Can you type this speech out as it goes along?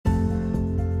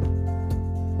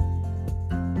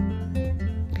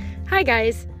Hi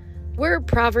guys, we're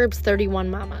Proverbs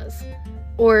 31 Mamas,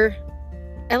 or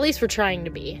at least we're trying to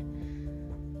be.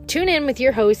 Tune in with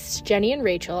your hosts Jenny and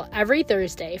Rachel every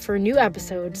Thursday for new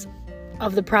episodes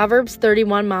of the Proverbs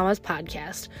 31 Mamas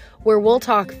podcast, where we'll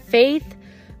talk faith,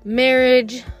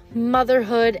 marriage,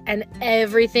 motherhood, and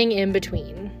everything in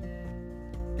between.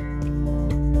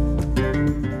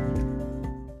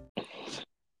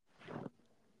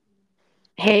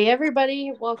 Hey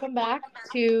everybody, welcome back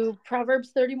to Proverbs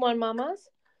 31 Mamas.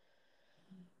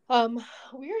 We are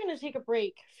going to take a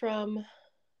break from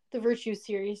the Virtue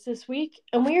series this week,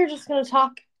 and we are just going to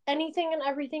talk anything and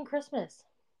everything Christmas,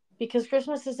 because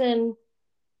Christmas is in,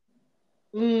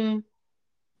 I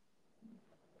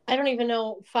don't even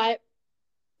know,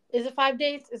 is it 5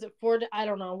 days? Is it 4? I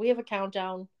don't know. We have a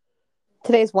countdown.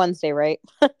 Today's Wednesday, right?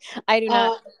 I do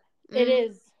not. It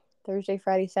is. Thursday,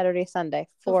 Friday, Saturday, Sunday.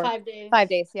 So 5 days. 5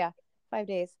 days, yeah. 5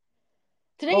 days.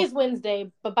 Today is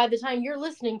Wednesday, but by the time you're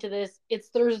listening to this, it's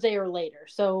Thursday or later.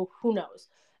 So who knows?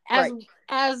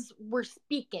 As we're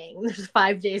speaking, there's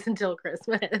 5 days until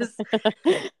Christmas.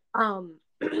 I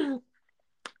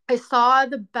saw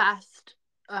the best.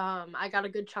 I got a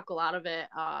good chuckle out of it.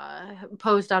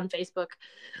 Post on Facebook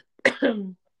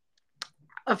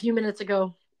a few minutes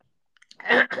ago.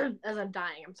 As I'm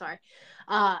dying, I'm sorry.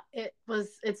 It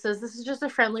says, this is just a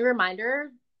friendly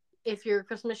reminder. If you're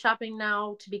Christmas shopping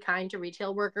now, to be kind to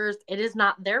retail workers. It is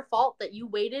not their fault that you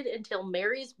waited until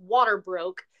Mary's water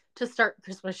broke to start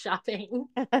Christmas shopping.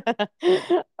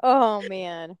 Oh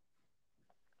man,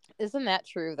 isn't that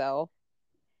true though?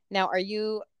 Now, are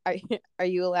you a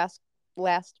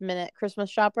last minute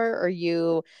Christmas shopper, or are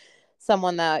you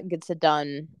someone that gets it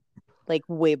done like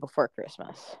way before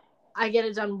Christmas? I get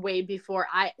it done way before.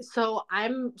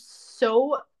 I'm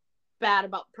so bad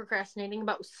about procrastinating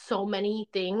about so many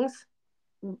things,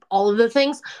 all of the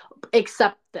things,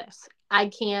 except this. I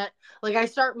can't, I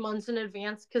start months in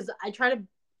advance because I try to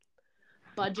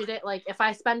budget it. Like, if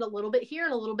I spend a little bit here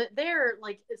and a little bit there,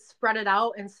 spread it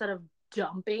out instead of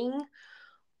dumping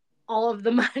all of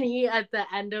the money at the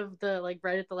end of the,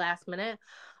 right at the last minute.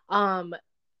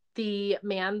 The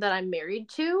man that I'm married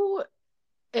to,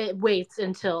 it waits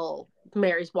until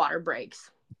Mary's water breaks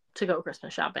to go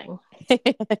Christmas shopping.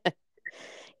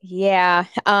 Yeah.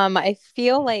 I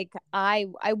feel like I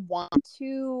want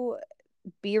to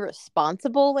be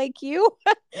responsible like you.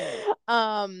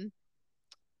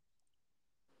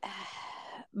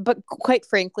 But quite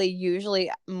frankly,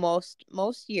 usually most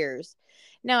years.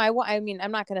 Now, I mean,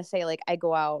 I'm not going to say I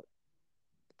go out,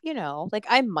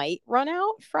 I might run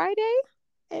out Friday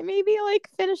and maybe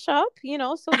finish up,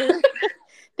 so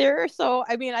so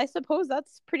I mean, I suppose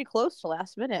that's pretty close to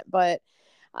last minute, but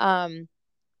the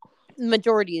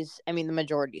majority's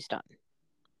done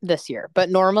this year. But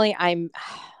normally I'm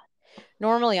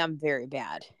very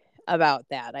bad about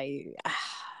that.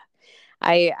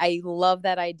 I love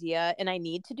that idea, and I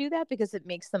need to do that because it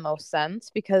makes the most sense,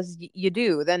 because you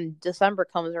do. Then December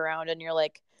comes around and you're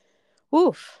like,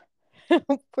 oof,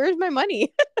 where's my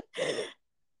money?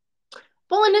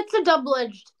 Well, and it's a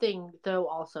double-edged thing, though,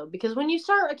 also, because when you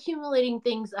start accumulating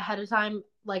things ahead of time,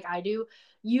 like I do,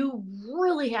 you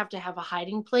really have to have a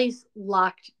hiding place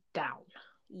locked down.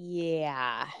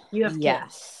 Yeah. You have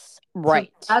kids.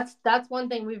 Right. So that's one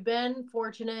thing. We've been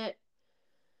fortunate.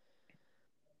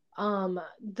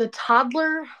 The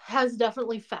toddler has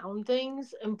definitely found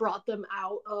things and brought them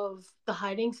out of the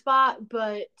hiding spot,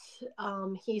 but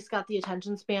he's got the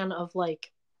attention span of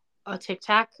a Tic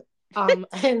Tac.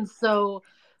 And so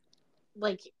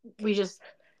we just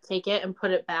take it and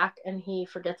put it back and he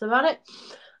forgets about it.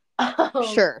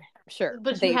 Sure.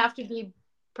 But you have to be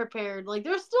prepared.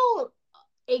 There's still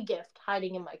a gift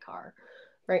hiding in my car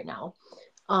right now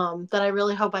that I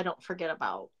really hope I don't forget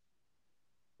about.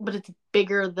 But it's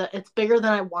bigger than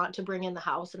I want to bring in the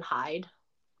house and hide.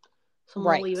 So I'm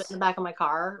gonna leave it in the back of my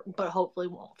car, but hopefully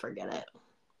won't forget it.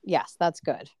 Yes, that's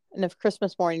good. And if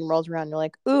Christmas morning rolls around, you're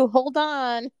like, ooh, hold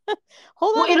on.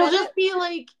 It'll just be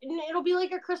like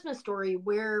a Christmas Story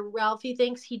where Ralphie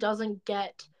thinks he doesn't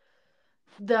get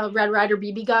the Red Ryder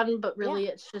BB gun, but really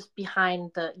it's just behind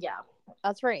the,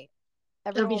 That's right.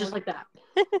 It'll be just like that.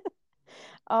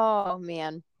 Oh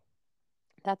man,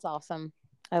 that's awesome.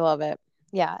 I love it.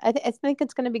 Yeah, I think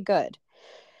it's going to be good.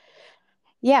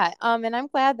 Yeah, and I'm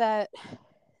glad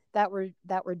that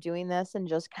we're doing this and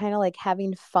just kind of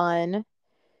having fun,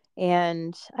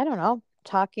 and I don't know,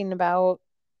 talking about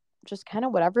just kind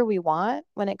of whatever we want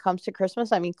when it comes to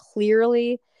Christmas. I mean,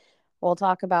 clearly we'll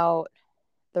talk about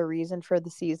the reason for the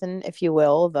season, if you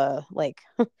will, the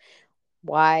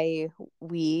why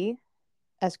we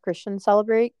as Christians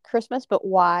celebrate Christmas, but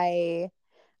why,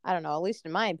 I don't know, at least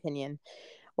in my opinion,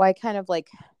 why kind of like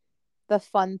the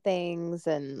fun things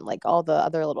and like all the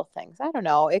other little things. I don't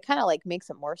know. It kind of like makes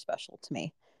it more special to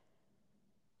me.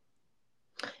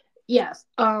 Yes.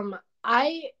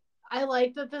 I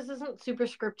like that this isn't super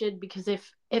scripted because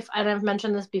if and I've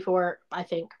mentioned this before, I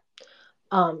think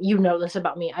you know this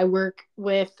about me. I work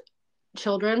with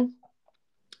children,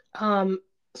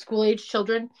 school age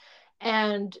children,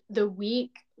 and the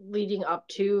week leading up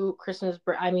to Christmas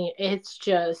break, I mean, it's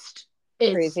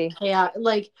Crazy. chaos.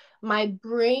 Like my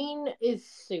brain is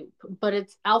soup, but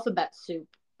it's alphabet soup.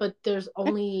 But there's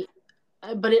not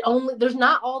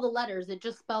all the letters. It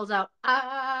just spells out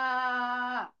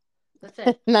ah. That's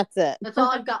it. That's it. That's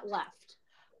all I've got left.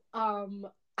 Um,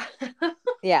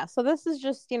 Yeah. So this is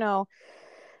just,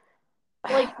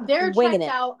 like they're winging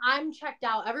checked it. out, I'm checked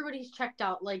out, everybody's checked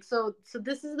out. Like so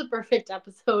this is the perfect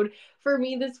episode for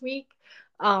me this week.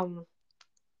 Um,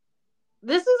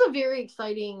 this is a very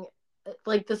exciting.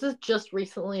 Like this has just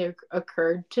recently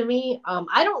occurred to me.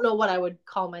 I don't know what I would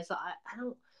call myself. I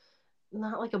don't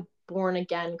not like a born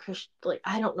again Christian. Like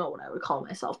I don't know what I would call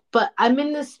myself, but I'm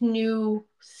in this new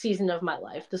season of my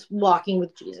life, this walking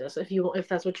with Jesus, if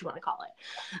that's what you want to call it.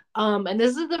 And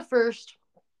this is the first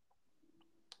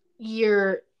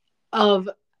year of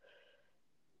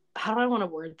how do I want to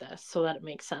word this so that it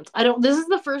makes sense? I don't. This is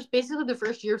basically the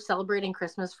first year of celebrating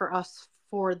Christmas for us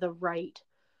for the right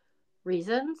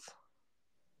reasons.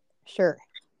 Sure.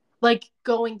 Like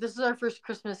this is our first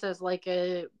Christmas as like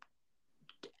a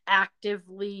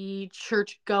actively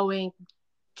church going,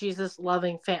 Jesus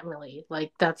loving family.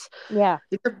 Like that's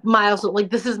milestone.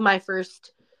 Like this is my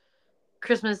first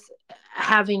Christmas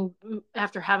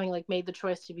after having like made the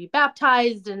choice to be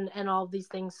baptized and all of these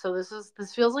things. So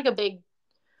this feels like a big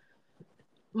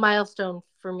milestone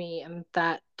for me in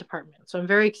that department. So I'm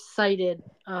very excited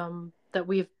that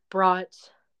we've brought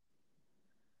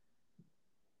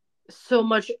so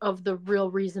much of the real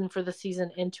reason for the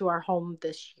season into our home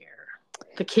this year.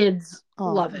 The kids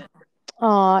love it.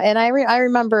 Oh, and I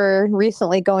remember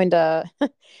recently going to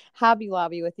Hobby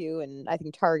Lobby with you and I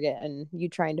think Target and you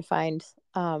trying to find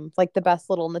like the best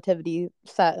little nativity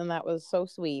set, and that was so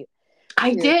sweet.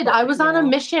 I did. I was on a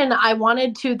mission.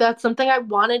 That's something I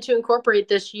wanted to incorporate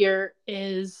this year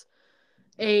is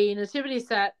a nativity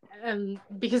set. And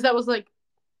because that was like,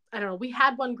 I don't know, we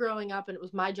had one growing up and it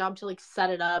was my job to like set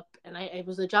it up. And it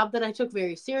was a job that I took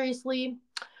very seriously.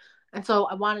 And so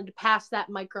I wanted to pass that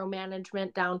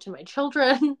micromanagement down to my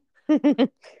children.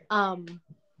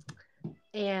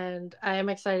 And I am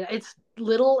excited. It's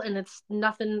little and it's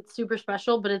nothing super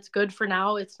special, but it's good for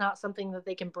now. It's not something that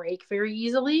they can break very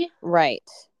easily. Right.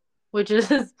 Which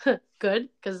is good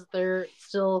because they're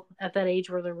still at that age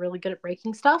where they're really good at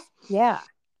breaking stuff. Yeah.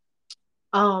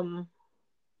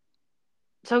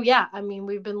 So yeah, I mean,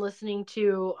 we've been listening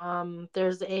to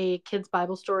there's a Kids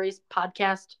Bible Stories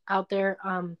podcast out there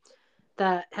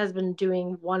that has been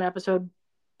doing one episode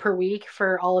per week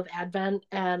for all of Advent,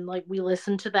 and like we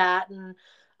listen to that, and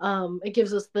it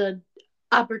gives us the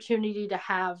opportunity to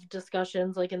have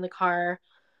discussions like in the car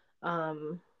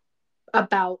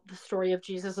about the story of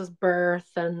Jesus's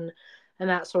birth and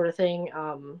that sort of thing.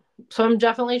 So I'm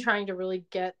definitely trying to really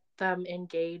get them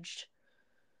engaged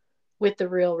with the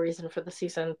real reason for the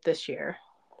season this year.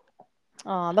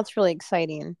 Oh, that's really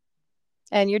exciting.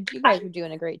 And you guys are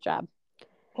doing a great job.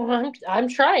 Well, I'm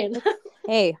trying.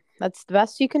 Hey, that's the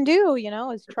best you can do,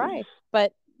 is try.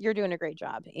 But you're doing a great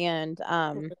job. And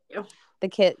the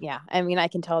kid, yeah, I mean, I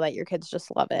can tell that your kids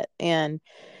just love it. And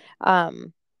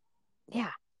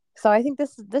yeah. So I think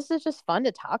this is just fun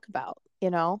to talk about,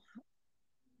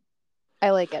 I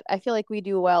like it. I feel like we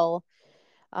do well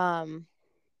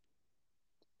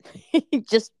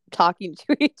just talking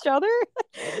to each other.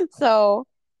 So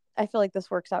I feel like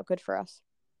this works out good for us.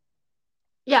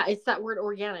 Yeah, it's that word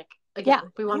organic.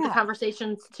 Again, we want the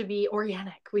conversations to be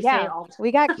organic. We say it all the time.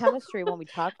 We got chemistry when we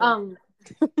talk.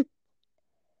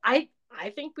 I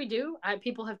think we do.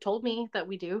 People have told me that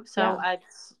we do. So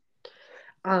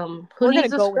who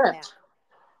needs a script?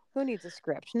 Who needs a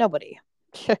script? Nobody.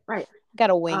 Right.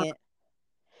 Gotta wing it.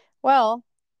 Well,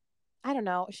 I don't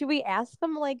know. Should we ask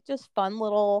them like just fun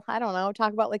little, I don't know,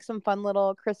 talk about like some fun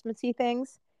little Christmassy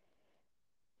things?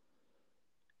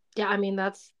 Yeah, I mean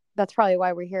that's probably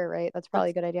why we're here, right? That's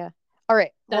probably a good idea. All right.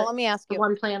 Well, let me ask you.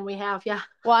 One plan we have, yeah.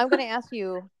 Well, I'm going to ask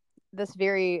you this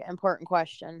very important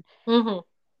question. Mm-hmm.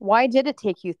 Why did it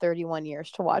take you 31 years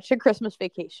to watch A Christmas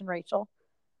Vacation, Rachel?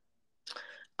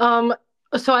 So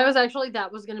that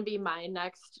was going to be my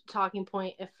next talking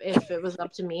point if it was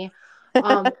up to me.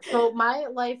 So my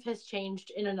life has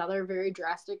changed in another very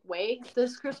drastic way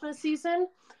this Christmas season.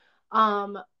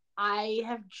 I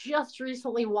have just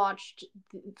recently watched,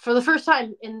 for the first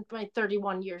time in my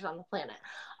 31 years on the planet,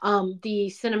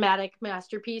 the cinematic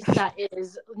masterpiece that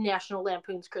is National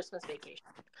Lampoon's Christmas Vacation.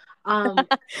 And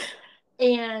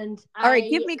all right,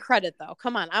 give me credit though.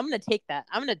 Come on, I'm gonna take that.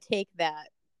 I'm gonna take that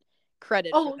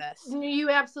credit for this. You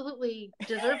absolutely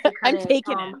deserve the credit. I'm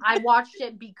taking it. I watched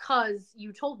it because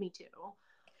you told me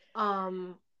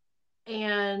to.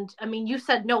 And I mean, you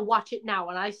said no, watch it now,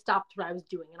 and I stopped what I was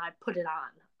doing and I put it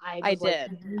on. I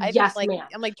did. Yes, ma'am.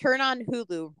 I'm like, turn on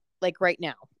Hulu like right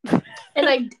now.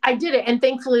 And I did it, and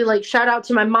thankfully, like, shout out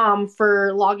to my mom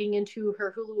for logging into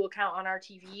her Hulu account on our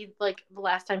TV like the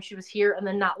last time she was here, and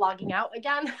then not logging out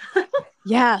again.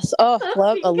 Yes. Oh,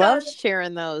 I love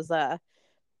sharing those.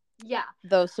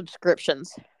 Those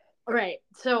subscriptions. Right.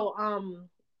 So,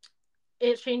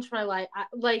 it changed my life.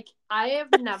 I have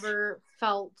never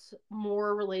felt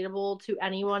more relatable to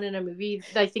anyone in a movie,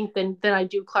 I think, than I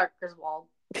do Clark Griswold.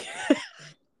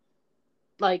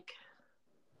 Like,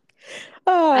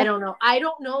 I don't know. I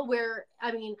don't know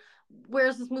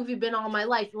where's this movie been all my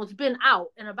life? Well, it's been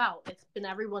out and about.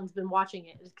 Everyone's been watching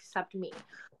it except me.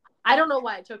 I don't know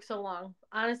why it took so long.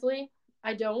 Honestly,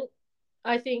 I don't.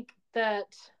 I think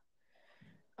that,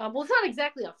 well, it's not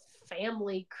exactly a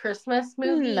family Christmas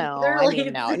movie. No,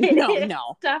 either. I mean, no.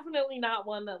 It's definitely not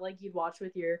one that like you'd watch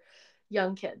with your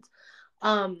young kids.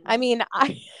 I mean,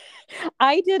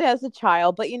 I did as a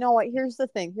child, but you know what? Here's the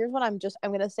thing. Here's what I'm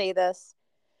going to say this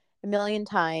a million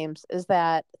times, is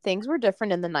that things were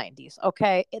different in the 90s.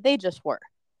 Okay. They just were.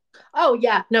 Oh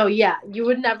yeah. No, yeah. You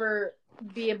would never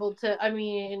be able to, I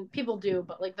mean, people do,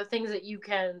 but like the things that you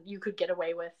could get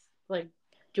away with, like,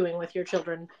 doing with your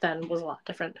children then was a lot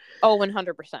different. Oh,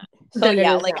 100%. So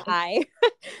yeah, like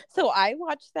so I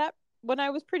watched that when I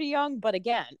was pretty young, but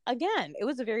again, it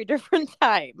was a very different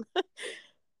time.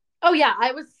 Oh yeah,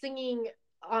 I was singing,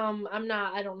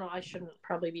 I don't know, I shouldn't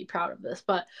probably be proud of this,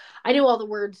 but I knew all the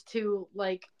words to,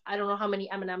 like, I don't know how many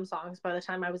Eminem songs by the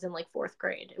time I was in like 4th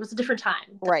grade. It was a different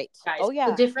time. Right. Guys. Oh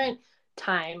yeah. A different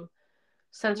time.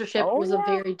 Censorship was a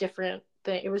very different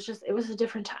thing. It was a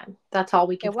different time. That's all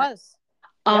we can say. It was.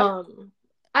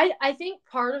 I think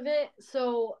part of it,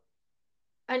 so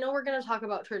I know we're going to talk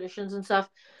about traditions and stuff.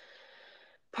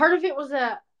 Part of it was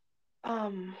that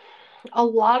a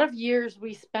lot of years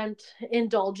we spent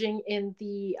indulging in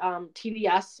the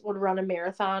TBS would run a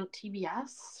marathon.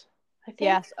 TBS, I think.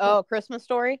 Yes. Oh, Christmas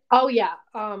Story. Oh yeah.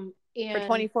 And for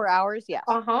 24 hours. Yes.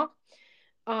 At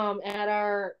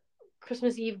our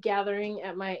Christmas Eve gathering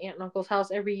at my aunt and uncle's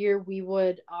house every year, we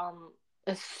would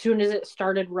as soon as it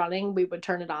started running, we would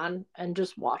turn it on and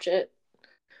just watch it.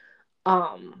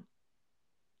 I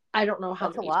don't know how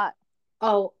That's many. a lot.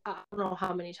 Oh, I don't know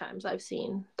how many times I've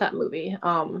seen that movie.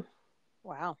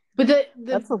 Wow. But the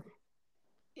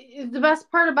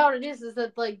best part about it is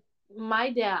that, like,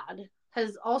 my dad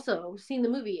has also seen the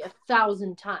movie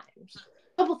 1,000 times.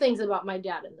 A couple things about my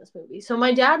dad in this movie. So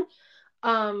my dad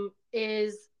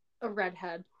is a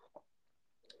redhead.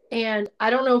 And I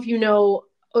don't know if you know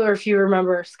or if you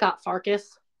remember Scott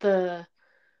Farkas, the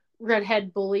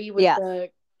redhead bully with the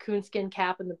coonskin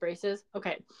cap and the braces.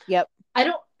 Okay. Yep. I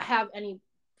don't have any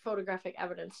photographic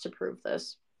evidence to prove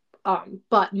this.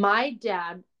 But my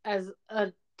dad, as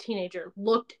a teenager,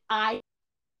 looked identical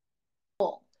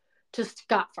to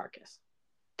Scott Farkas.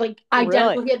 Like,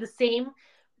 identical. He had the same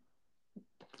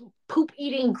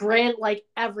poop-eating grin, like,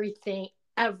 everything.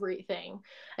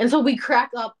 And so we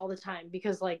crack up all the time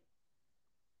because, like,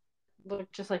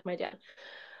 look just like my dad.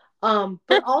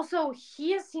 But also,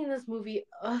 he has seen this movie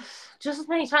just as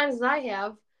many times as I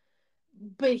have,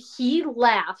 but he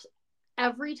laughs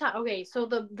every time. Okay, so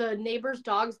the neighbor's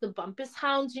dogs, the Bumpus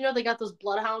hounds, you know, they got those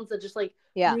bloodhounds that just like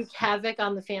wreak havoc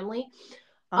on the family.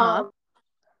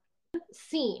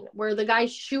 Scene where the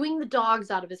guy's shooing the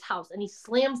dogs out of his house and he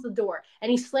slams the door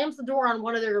on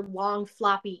one of their long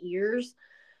floppy ears,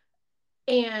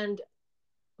 and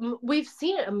we've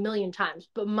seen it a million times,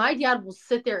 but my dad will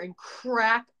sit there and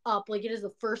crack up like it is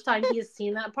the first time he has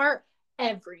seen that part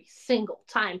every single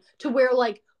time, to where,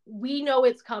 like, we know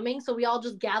it's coming, so we all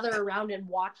just gather around and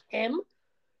watch him.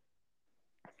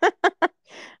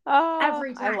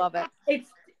 Every time. I love it.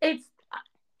 It's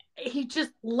he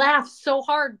just laughs so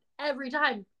hard every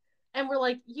time, and we're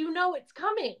like, you know it's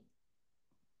coming.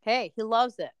 Hey, he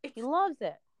loves it. He loves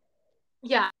it.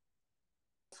 Yeah.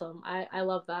 Awesome. I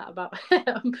love that about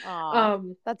him.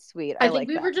 Aww, that's sweet. I think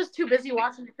we were just too busy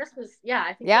watching the Christmas. Yeah,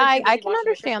 I think. Yeah, I can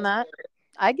understand that.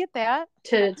 I get that.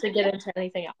 To get into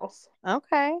anything else.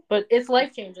 Okay. But it's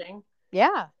life-changing.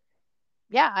 Yeah.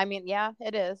 Yeah, I mean, yeah,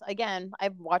 it is. Again,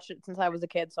 I've watched it since I was a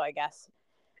kid, so I guess,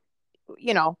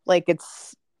 you know, like,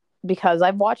 it's because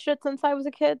I've watched it since I was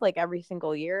a kid, like every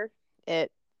single year.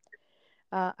 It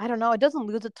I don't know, it doesn't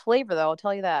lose its flavor though, I'll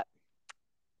tell you that.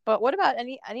 But what about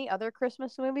any other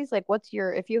Christmas movies? Like what's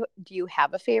your if you do you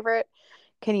have a favorite?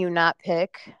 Can you not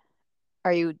pick?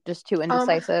 Are you just too Um,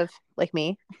 indecisive like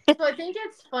me? so I think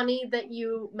it's funny that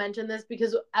you mentioned this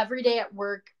because every day at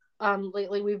work,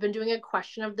 lately we've been doing a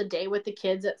question of the day with the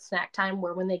kids at snack time,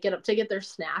 where when they get up to get their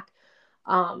snack,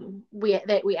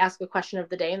 we ask a question of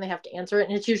the day and they have to answer it,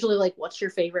 and it's usually like, "What's your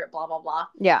favorite?" Blah blah blah.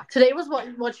 Yeah. Today was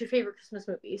what's your favorite Christmas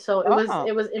movie? So Oh,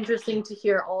 it was interesting to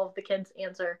hear all of the kids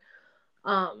answer.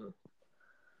 Um,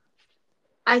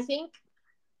 I think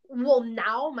well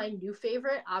now my new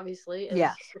favorite obviously is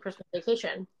yes. The Christmas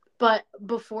Vacation, but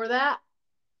before that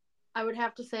I would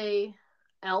have to say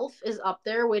Elf is up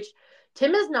there, which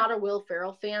Tim is not a Will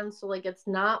Ferrell fan, so like it's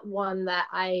not one that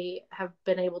I have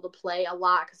been able to play a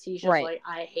lot because he's just Right. like,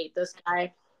 I hate this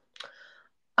guy.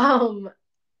 Um,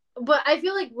 but I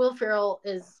feel like Will Ferrell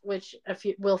is, which if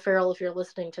you, Will Ferrell, if you're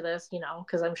listening to this, you know,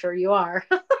 because I'm sure you are,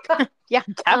 Yeah,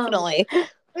 um, definitely.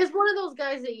 is one of those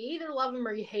guys that you either love him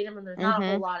or you hate him, and there's not a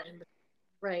whole Mhm. lot in between,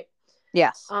 right?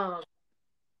 Yes. Um,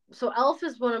 so Elf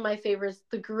is one of my favorites.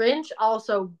 The Grinch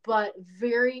also, but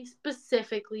very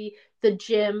specifically the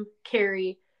Jim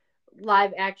Carrey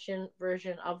live action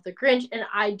version of The Grinch. And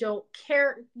I don't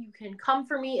care. You can come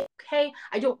for me, okay?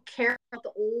 I don't care about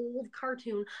the old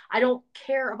cartoon. I don't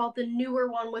care about the newer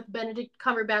one with Benedict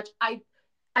Cumberbatch.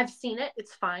 I've seen it.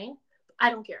 It's fine. I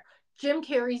don't care. Jim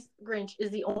Carrey's Grinch is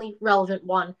the only relevant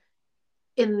one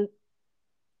in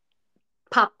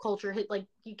pop culture. Like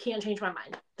you can't change my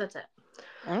mind. That's it.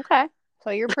 Okay. So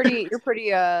you're pretty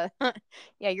yeah,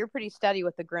 you're pretty steady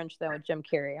with the Grinch then with Jim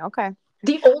Carrey. Okay.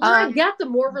 The older I Um get, the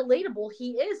more relatable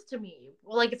he is to me.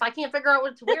 Like if I can't figure out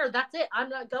what to wear, that's it. I'm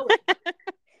not going.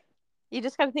 you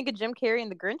just got to think of Jim Carrey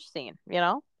and the Grinch scene, you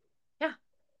know? Yeah.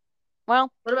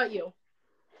 Well, What about you?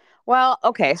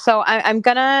 okay. So I'm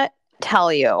going to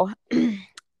tell you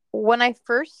when I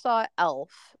first saw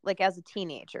Elf, like as a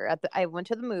teenager, I went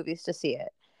to the movies to see it.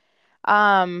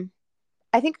 Um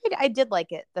I think I did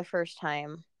like it the first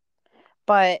time,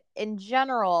 but in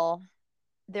general,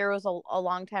 there was a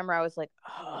long time where I was like,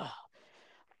 oh,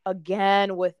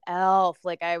 again with Elf.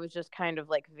 Like I was just kind of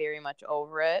like very much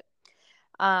over it.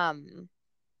 Um,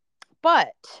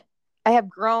 but I have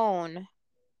grown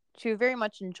to very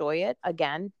much enjoy it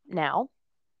again now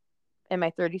in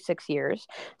my 36 years.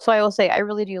 So I will say I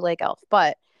really do like Elf.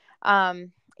 But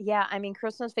yeah, I mean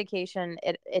Christmas Vacation,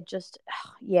 it just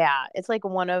yeah, it's like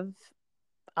one of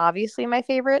obviously my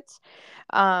favorites.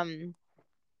 Um,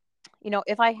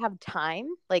 if I have time,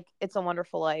 like It's a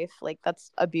Wonderful Life, like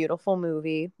that's a beautiful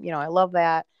movie. I love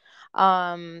that.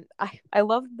 I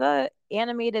love the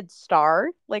animated Star,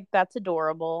 like that's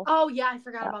adorable. Oh yeah, I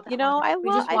forgot about that one. I We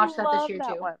love just I watched that this love year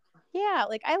that too. one. Yeah,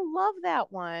 like I love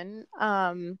that one.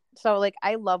 So like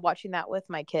I love watching that with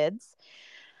my kids.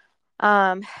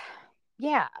 Um,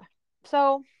 yeah.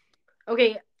 So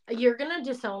Okay, you're gonna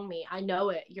disown me. I know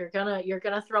it. You're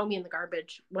gonna throw me in the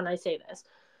garbage when I say this.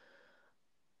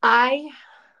 I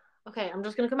okay, I'm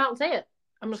just gonna come out and say it.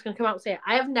 I'm just gonna come out and say it.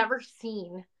 I have never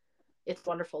seen It's a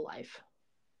Wonderful Life.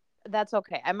 that's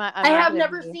okay. I'm I not have gonna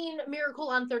never be. seen Miracle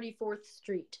on 34th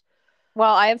Street.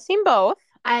 Well, I have seen both.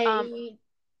 Um, I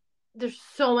there's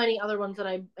so many other ones that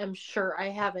I am sure I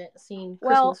haven't seen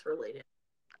well, Christmas related.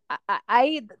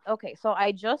 okay, so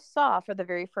I just saw for the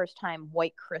very first time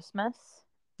White Christmas.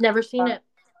 Never seen Uh, it.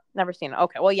 Never seen it.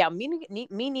 Okay, well, yeah, me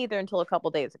neither until a couple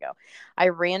days ago. I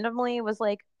randomly was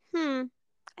like,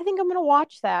 I think I'm gonna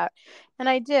watch that, and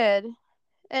I did.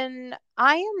 And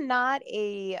I am not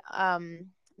a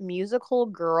musical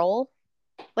girl.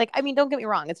 Like, I mean, don't get me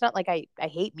wrong. It's not like I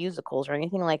hate musicals or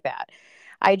anything like that.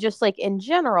 I just like in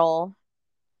general.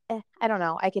 I don't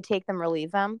know. I could take them or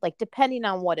leave them, like depending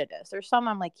on what it is. There's some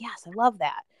I'm like, yes, I love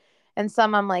that, and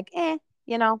some I'm like,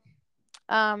 you know.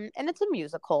 And it's a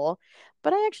musical,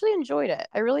 but I actually enjoyed it.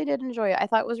 I really did enjoy it. I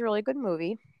thought it was a really good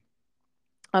movie.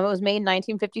 It was made in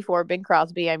 1954. Bing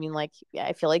Crosby. I mean, like, yeah,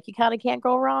 I feel like you kind of can't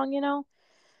go wrong,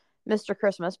 Mr.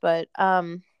 Christmas. But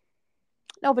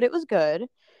no, but it was good.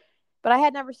 But I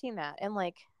had never seen that, and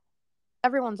like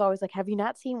everyone's always like, "Have you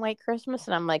not seen White Christmas?"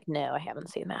 And I'm like, "No, I haven't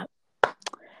seen that."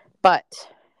 But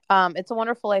It's a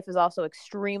Wonderful Life is also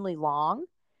extremely long.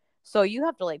 So you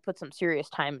have to like put some serious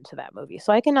time into that movie.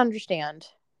 So I can understand.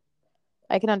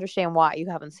 I can understand why you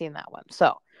haven't seen that one.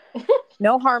 So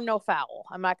no harm, no foul.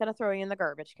 I'm not gonna throw you in the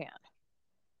garbage can.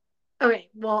 Okay,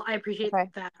 well, I appreciate Okay.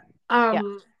 that. Yeah.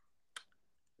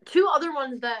 Two other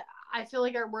ones that I feel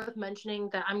like are worth mentioning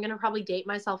that I'm gonna probably date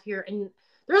myself here, and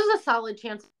there's a solid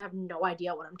chance I have no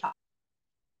idea what I'm talking.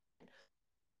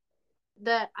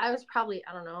 that I was probably,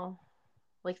 I don't know,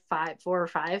 like 4 or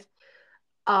 5.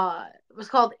 It was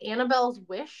called Annabelle's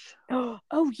Wish,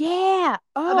 Oh yeah.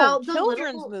 Oh, about the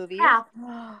children's little movies. half.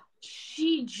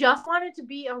 She just wanted to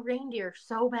be a reindeer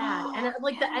so bad, and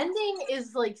like the Yes. ending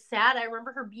is like sad. I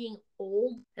remember her being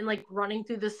old and like running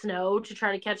through the snow to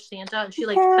try to catch Santa, and she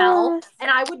like fell, Yes. and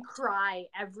I would cry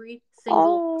every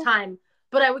single Oh, time,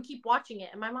 but I would keep watching it,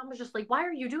 and my mom was just like, "Why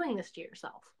are you doing this to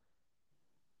yourself?"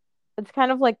 it's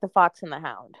kind of like The Fox and the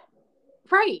Hound.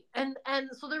 Right. And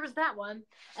so there was that one.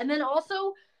 And then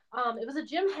also it was a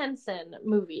Jim Henson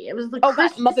movie. It was the Oh God,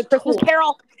 Christmas Muppet Christmas Toy.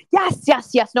 Carol. Yes,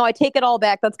 yes, yes. No, I take it all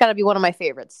back. That's got to be one of my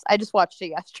favorites. I just watched it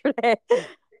yesterday.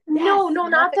 No, Yes, no,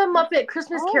 not Muppet. the Muppet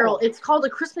Christmas Carol. Oh, It's called a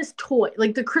Christmas Toy.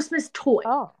 Like the Christmas Toy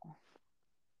oh.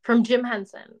 from Jim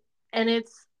Henson. And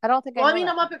it's, I don't think I well, I know mean,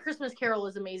 a that one. Muppet Christmas Carol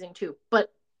is amazing too,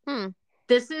 but Hmm.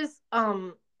 this is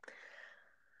oh,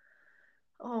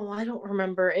 I don't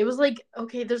remember. It was like,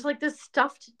 okay, there's like this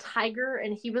stuffed tiger,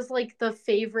 and he was like the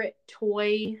favorite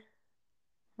toy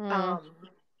Hmm. um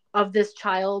of this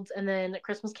child, and then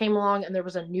Christmas came along and there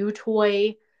was a new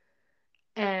toy,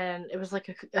 and it was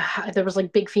like there was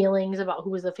like big feelings about who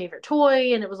was the favorite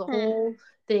toy, and it was a Hmm. whole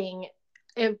thing.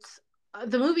 It's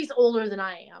the movie's older than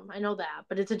I am, I know that,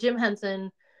 but it's a Jim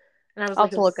Henson, and I was I'll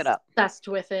like have to look it up. obsessed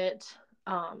with it.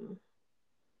 um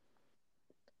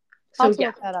I'll so have to yeah.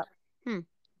 look that up. Hmm.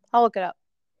 I'll look it up.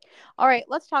 All right,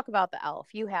 let's talk about the elf.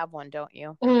 You have one, don't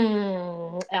you?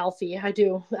 Alfie, I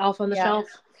do. Elf on the Yeah.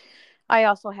 Shelf. I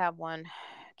also have one.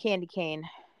 Candy Cane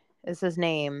is his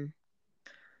name.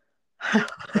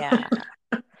 Yeah.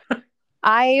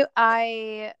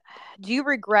 I do you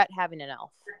regret having an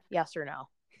elf? Yes or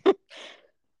no?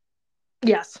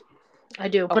 Yes, I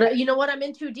do, but Okay. you know what, I'm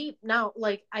in too deep now,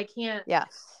 like I can't.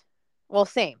 Yes. Well,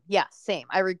 same. Yes, same.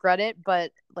 I regret it,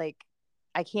 but like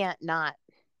I can't not.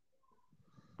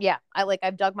 Yeah,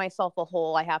 I've dug myself a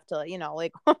hole. I have to,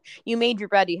 like you made your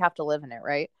bed, you have to live in it,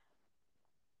 right?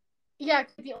 Yeah,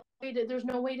 there's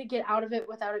no way to get out of it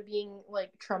without it being like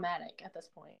traumatic at this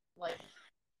point. Like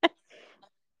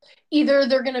either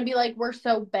they're gonna be like, we're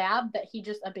so bad that he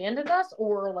just abandoned us,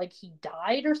 or like he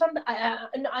died or something.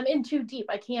 I'm in too deep.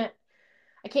 I can't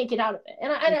get out of it.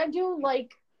 And I do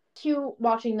like to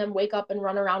watching them wake up and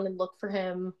run around and look for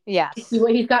him to see Yes.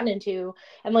 what he's gotten into.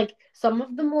 And like some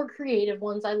of the more creative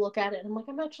ones, I look at it and I'm like,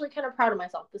 I'm actually kind of proud of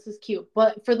myself. This is cute.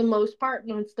 But for the most part,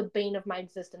 no, it's the bane of my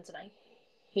existence, and I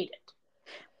hate it.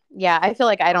 Yeah, I feel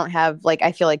like I don't have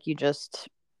I feel like you just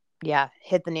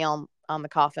hit the nail on the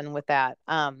coffin with that.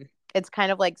 It's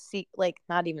kind of like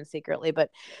not even secretly, but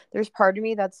there's part of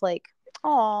me that's like,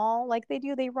 oh, like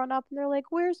they run up and they're like,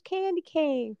 where's Candy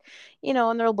Cane?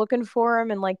 And they're looking for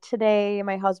him. And like today,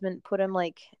 my husband put him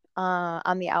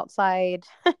on the outside,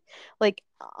 like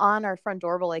on our front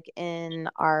door, but like in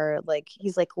our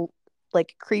he's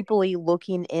like creepily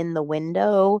looking in the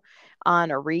window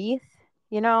on a wreath,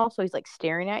 so he's like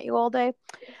staring at you all day.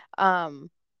 Um,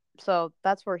 so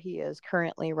that's where he is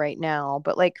currently right now.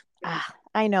 But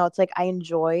I know it's like I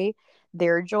enjoy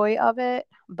their joy of it,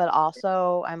 but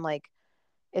also I'm like,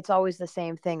 it's always the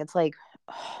same thing. It's like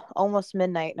almost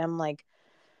midnight, and I'm like,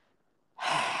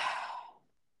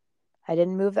 I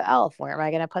didn't move the elf. Where am I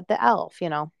going to put the elf?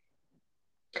 I'm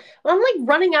like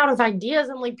running out of ideas,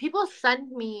 and like people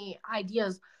send me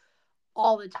ideas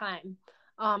all the time.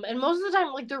 And most of the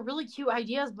time, like they're really cute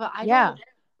ideas, but Yeah.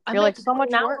 I'm You're at like the so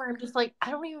point much now work. where I'm just like,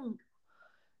 I don't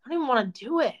even want to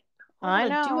do it. I don't I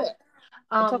want to do know. it.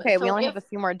 It's okay. We So only if have a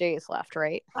few more days left,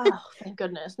 right? Oh, thank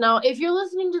goodness. Now, if you're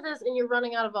listening to this and you're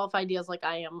running out of elf ideas like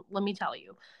I am, let me tell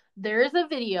you, there is a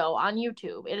video on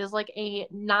YouTube. It is like a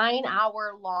 9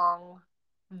 hour long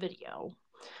video.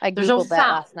 I There's no Googled that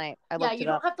sound. last night. I Yeah, looked you it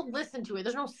don't up. have to listen to it.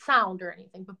 There's no sound or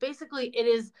anything. But basically, it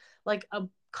is like a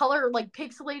color, like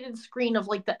pixelated screen of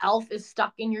like the elf is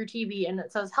stuck in your TV, and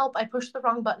it says, "Help, I pushed the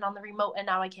wrong button on the remote and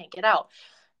now I can't get out."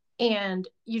 And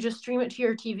you just stream it to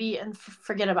your TV and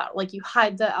forget about it. Like you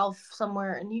hide the elf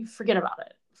somewhere and you forget about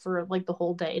it for like the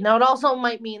whole day. Now, it also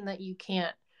might mean that you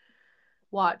can't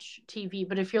watch TV,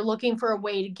 but if you're looking for a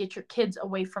way to get your kids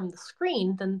away from the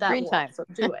screen, then that Screen will time. also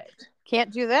do it.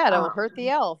 Can't do that. It'll hurt the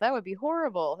Um, elf. That would be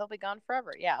horrible. He'll be gone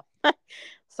forever. Yeah.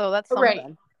 So that's right.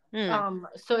 something. Hmm.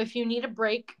 So if you need a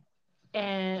break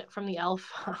and from the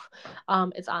elf,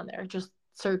 it's on there. Just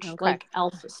search Okay. like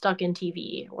elf stuck in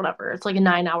TV or whatever. It's like a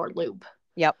 9 hour loop.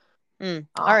 Yep. Mm.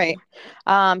 All right.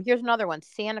 Um, Here's another one.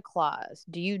 Santa Claus.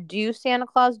 Do you do Santa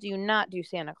Claus? Do you not do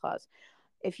Santa Claus?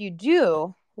 If you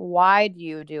do, why do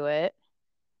you do it?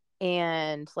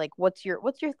 And like, what's your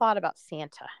thought about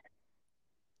Santa?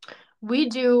 we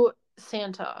do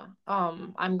Santa.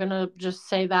 I'm gonna just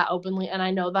say that openly, and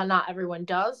I know that not everyone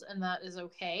does, and that is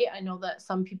okay. I know that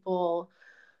some people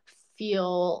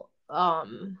feel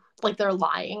like they're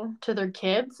lying to their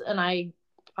kids, and I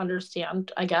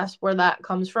understand, I guess, where that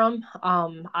comes from.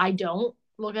 I don't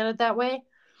look at it that way.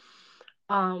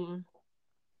 Um,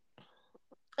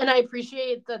 and I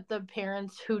appreciate that the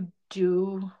parents who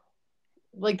do,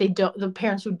 like, they don't, the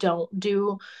parents who don't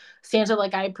do Santa,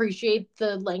 like, I appreciate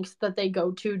the lengths that they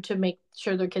go to make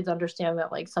sure their kids understand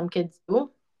that, like, some kids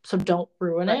do, so don't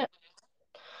ruin Right. it.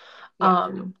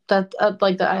 Yeah. That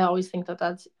like that, I always think that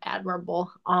that's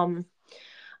admirable.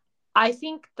 I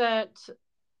think that,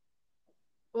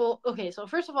 well, okay, so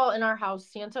first of all, in our house,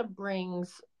 Santa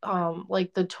brings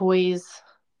like the toys.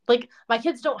 Like, my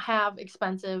kids don't have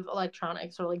expensive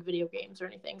electronics or like video games or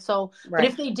anything. So, but Right.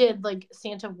 if they did, like,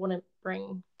 Santa wouldn't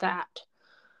bring that.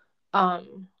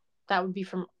 Um that would be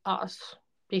from us,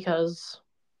 because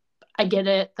I get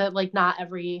it that, like, not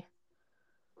every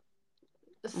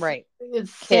Right.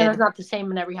 Santa's Kid. not the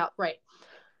same in every house, right?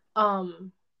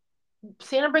 Um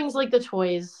Santa brings, like, the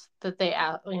toys that they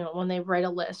when they write a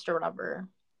list or whatever.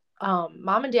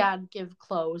 Mom and dad give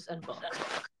clothes and books,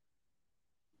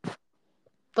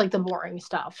 like the boring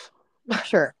stuff.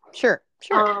 Sure. Sure.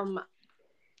 Sure. um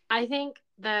I think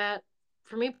that,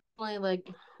 for me personally, like,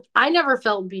 I never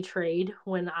felt betrayed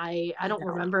when I don't No.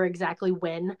 remember exactly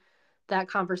when that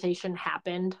conversation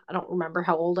happened. I don't remember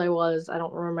how old I was. I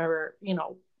don't remember,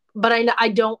 but I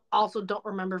don't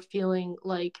remember feeling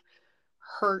like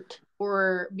hurt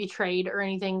or betrayed or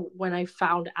anything when I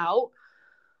found out.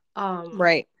 Um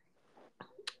Right.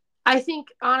 I think,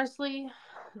 honestly,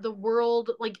 the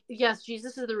world, like, yes,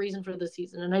 Jesus is the reason for the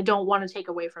season, and I don't want to take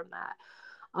away from that.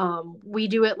 We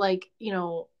do it, like,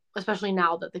 especially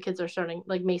now that the kids are starting,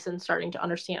 like Mason's starting to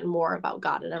understand more about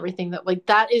God and everything, that, like,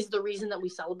 that is the reason that we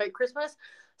celebrate Christmas.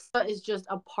 So is just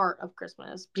a part of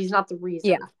Christmas, but he's not the reason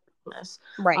Yeah. for Christmas.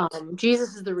 Right.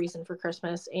 Jesus is the reason for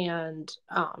Christmas, and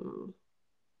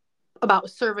about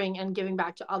serving and giving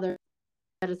back to others,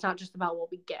 that it's not just about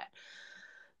what we get.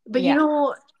 But,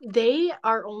 Yeah. they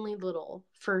are only little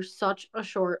for such a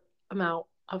short amount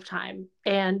of time.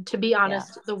 And to be Yeah.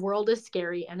 honest, the world is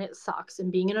scary and it sucks.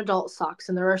 And being an adult sucks.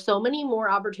 And there are so many more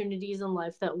opportunities in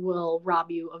life that will rob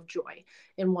you of joy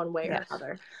in one way or Yes.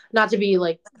 another. Not to be,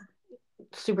 like,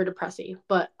 super depressing,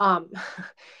 but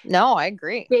No, I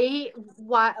agree.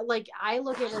 like, I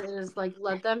look at it as, like,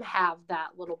 let them have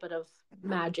that little bit of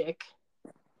magic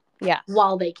Yes.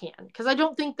 while they can. Because I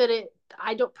don't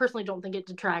personally don't think it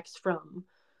detracts from,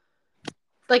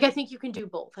 like, I think you can do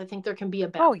both. I think there can be a Oh,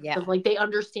 balance yeah. of, like, they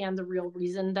understand the real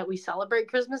reason that we celebrate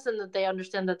Christmas, and that they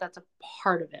understand that that's a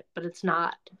part of it, but it's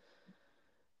not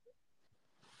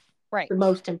Right. the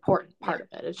most important Yeah. part of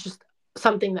it. It's just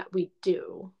something that we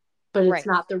do, but it's Right.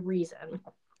 not the reason.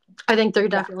 I think there Yeah.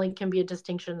 definitely can be a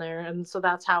distinction there, and so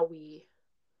that's how we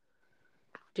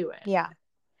do it. Yeah.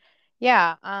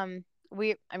 Yeah.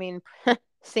 I mean,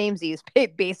 samesies,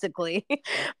 basically,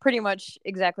 pretty much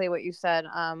exactly what you said.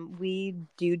 We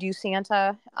do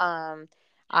Santa.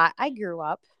 I grew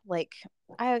up like,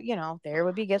 there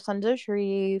would be gifts under the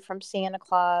tree from Santa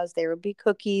Claus. There would be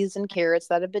cookies and carrots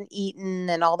that have been eaten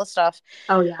and all the stuff.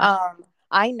 Oh, yeah.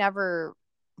 I never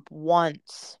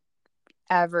once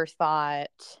ever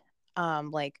thought,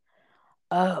 like,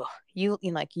 oh,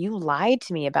 like, you lied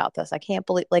to me about this. I can't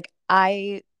believe, like,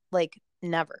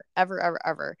 never, ever, ever,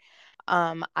 ever.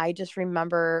 I just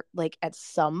remember, like, at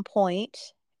some point,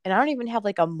 and I don't even have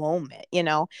like a moment,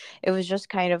 it was just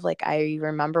kind of like, I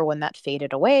remember when that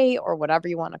faded away, or whatever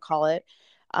you want to call it.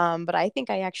 But I think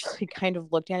I actually kind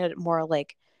of looked at it more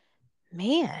like,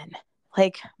 man,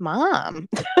 like, mom,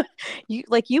 you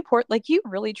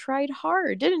really tried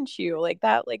hard, didn't you? Like,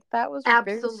 that was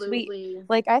very sweet. Absolutely.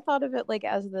 Like, I thought of it like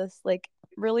as this, like,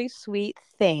 really sweet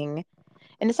thing.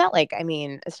 And it's not like, I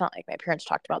mean, it's not like my parents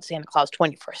talked about Santa Claus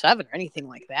 24/7 or anything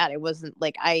like that. It wasn't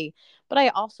like, but I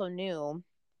also knew,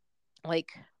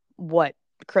 like, what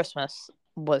Christmas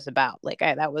was about. Like,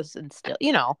 that was instilled,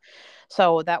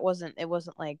 so it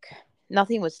wasn't like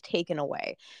nothing was taken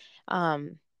away.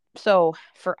 Um, so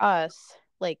for us,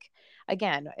 like,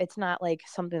 again, it's not like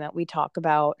something that we talk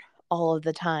about all of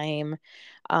the time.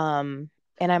 Um,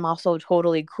 and I'm also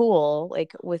totally cool,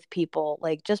 like, with people,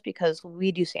 like, just because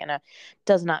we do Santa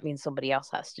does not mean somebody else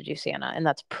has to do Santa, and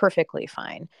that's perfectly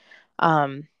fine.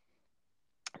 Um,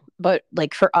 but,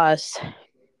 like, for us,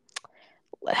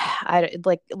 I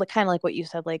like kind of like what you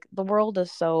said, like, the world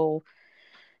is so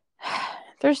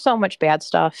there's so much bad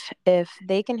stuff. If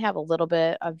they can have a little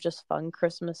bit of just fun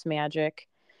Christmas magic,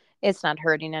 it's not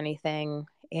hurting anything.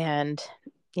 And,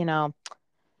 you know,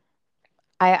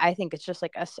 I think it's just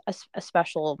like a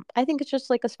special, I think it's just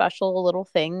like a special little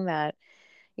thing that,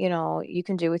 you know, you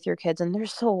can do with your kids. And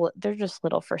they're just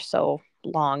little for so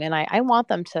long. And I want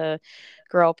them to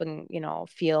grow up and, you know,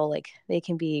 feel like they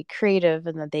can be creative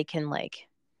and that they can like,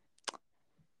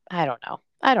 I don't know.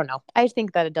 I don't know. I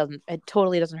think that it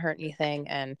totally doesn't hurt anything.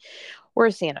 And we're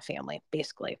a Santa family,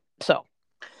 basically. So,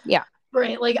 yeah.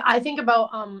 Right. Like I think about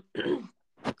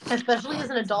especially as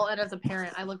an adult and as a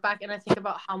parent, I look back and I think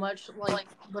about how much like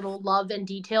little love and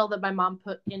detail that my mom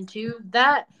put into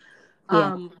that.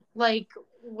 Yeah. Like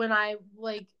when I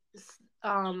like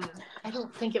I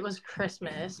don't think it was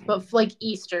Christmas, but like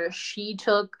Easter,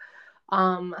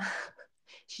 um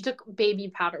she took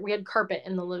baby powder. We had carpet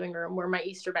in the living room where my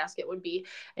Easter basket would be,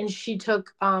 and she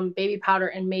took baby powder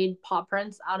and made paw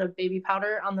prints out of baby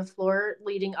powder on the floor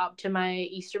leading up to my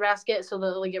Easter basket, so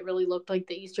that like it really looked like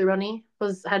the Easter bunny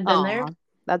had been there. Aw,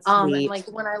 that's sweet. And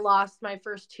like when I lost my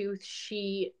first tooth,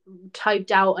 she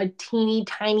typed out a teeny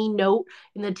tiny note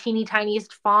in the teeny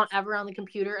tiniest font ever on the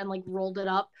computer and like rolled it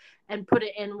up and put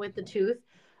it in with the tooth.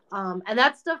 And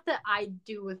that's stuff that I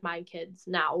do with my kids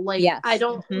now. Like I Yes.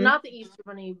 don't, Hmm. not the Easter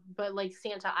bunny, but like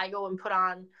Santa, I go and put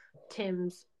on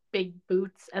Tim's big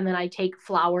boots and then I take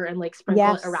flour and like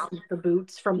sprinkle it Yes. around the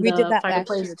boots from We did the that last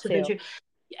fireplace year to the too. tree.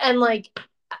 And like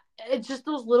it's just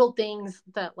those little things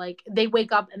that like they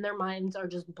wake up and their minds are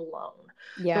just blown.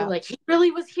 They're Yeah. like, he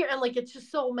really was here, and like it's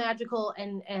just so magical.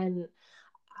 And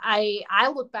I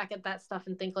look back at that stuff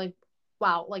and think like,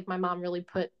 wow, like my mom really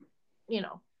put,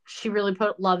 she really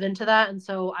put love into that, and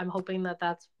so I'm hoping that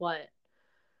that's what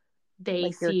they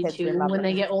Like your see kids too when remember.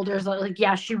 they get older. Is like,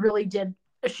 yeah, she really did.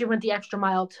 She went the extra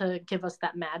mile to give us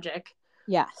that magic.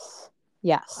 Yes. Um,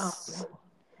 Yes.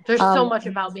 there's so Um, much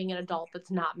about being an adult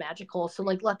that's not magical. So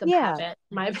like, let them have yeah. it.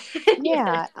 In my opinion.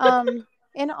 Yeah.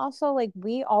 And also like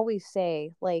we always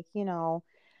say, like, you know,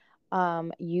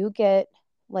 you get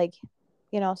like,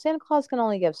 you know, Santa Claus can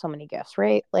only give so many gifts,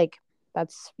 right? Like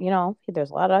that's, you know, there's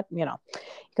a lot of, you know,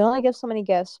 you can only give so many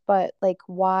gifts, but like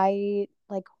why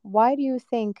do you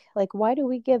think, like why do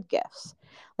we give gifts?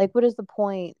 Like what is the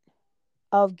point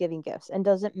of giving gifts? And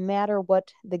doesn't matter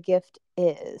what the gift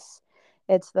is.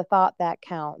 It's the thought that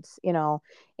counts, you know,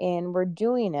 and we're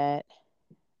doing it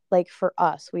like for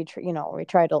us. You know, we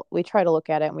try to look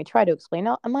at it and we try to explain.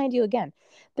 Now, mind you, again,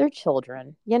 they're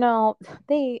children, you know,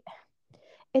 they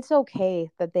it's okay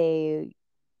that they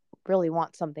really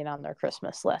want something on their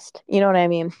Christmas list. You know what I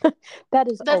mean?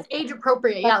 That is That's okay. age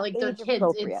appropriate. Yeah, That's like they're age kids.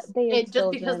 appropriate. They are It just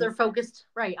because children. they're focused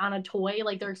right on a toy,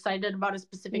 like they're excited about a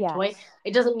specific toy, Yes.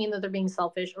 it doesn't mean that they're being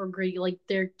selfish or greedy. Like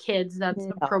they're kids. That's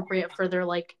No. appropriate for their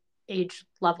like age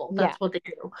level. Yeah. That's what they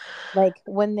do. Like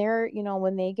when they're, you know,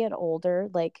 when they get older,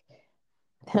 like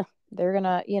they're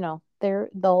gonna, you know,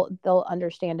 they'll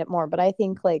understand it more. But I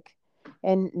think like,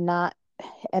 and not,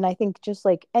 and I think just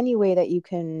like any way that you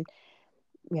can,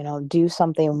 you know, do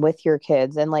something with your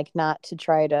kids, and like not to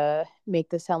try to make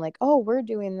this sound like, oh, we're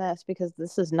doing this, because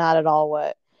this is not at all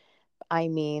what I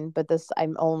mean. But this,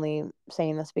 I'm only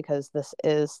saying this because this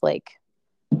is like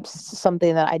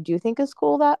something that I do think is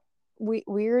cool that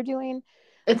we're doing.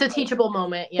 It's a teachable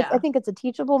moment. I Yeah. think it's a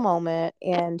teachable moment,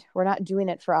 and we're not doing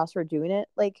it for us. We're doing it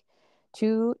like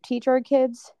to teach our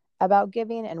kids about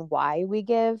giving and why we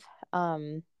give.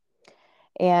 Um,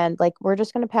 and like we're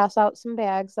just going to pass out some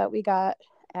bags that we got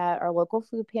at our local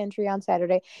food pantry on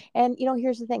Saturday. And you know,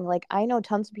 here's the thing, like I know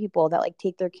tons of people that like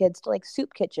take their kids to like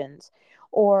soup kitchens,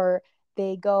 or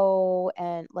they go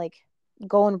and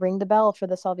ring the bell for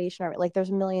the Salvation Army. Like there's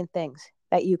a million things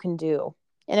that you can do,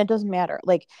 and it doesn't matter,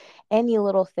 like any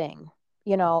little thing,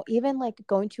 you know, even like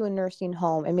going to a nursing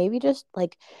home and maybe just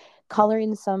like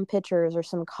coloring some pictures or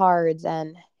some cards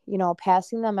and, you know,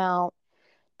 passing them out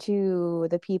to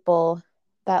the people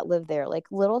that live there. Like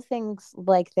little things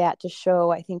like that to show,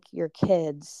 I think, your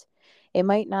kids. It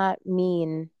might not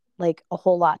mean like a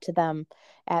whole lot to them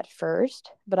at first,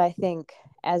 but I think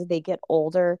as they get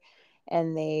older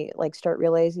and they like start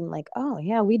realizing like, oh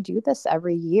yeah, we do this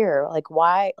every year. Like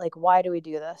why do we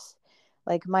do this?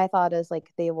 Like my thought is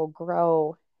like they will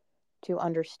grow to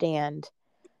understand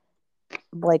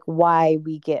like why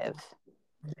we give,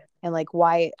 and like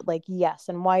why, like yes,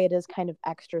 and why it is kind of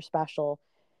extra special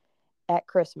at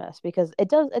Christmas, because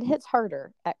it hits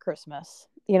harder at Christmas.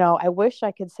 You know, I wish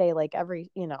I could say like every,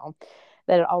 you know,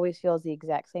 that it always feels the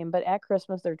exact same, but at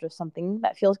Christmas there's just something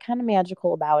that feels kind of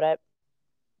magical about it.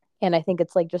 And I think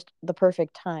it's like just the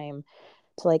perfect time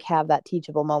to like have that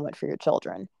teachable moment for your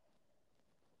children.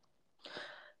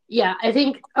 Yeah, I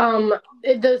think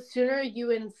the sooner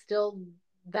you instill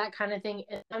that kind of thing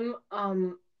in them,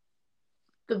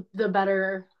 the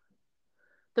better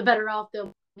off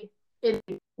they'll be.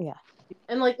 Yeah.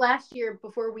 And like last year,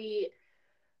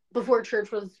 before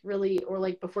church was really, or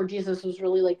like before Jesus was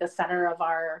really like the center of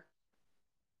our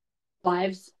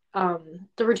lives,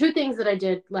 there were two things that I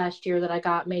did last year that I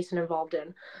got Mason involved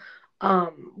in.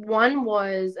 One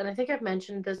was, and I think I've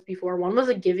mentioned this before, one was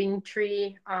a giving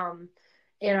tree.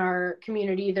 In our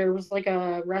community, there was like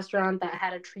a restaurant that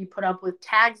had a tree put up with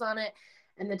tags on it,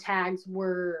 and the tags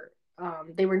were,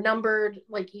 they were numbered,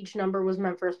 like each number was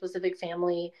meant for a specific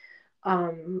family.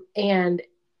 And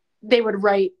they would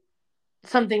write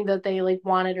something that they like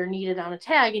wanted or needed on a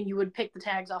tag, and you would pick the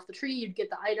tags off the tree, you'd get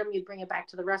the item, you'd bring it back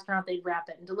to the restaurant, they'd wrap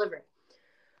it and deliver it.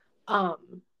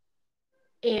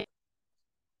 And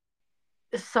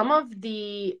some of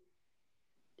the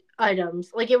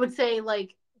items, like it would say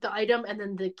like the item and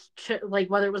then like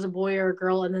whether it was a boy or a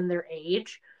girl and then their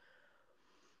age,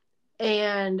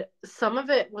 and some of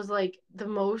it was like the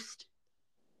most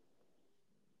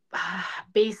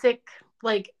basic,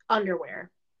 like underwear,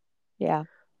 Yeah.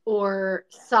 or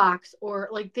socks, or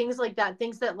like things like that,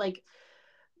 things that like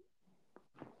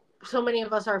so many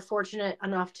of us are fortunate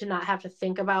enough to not have to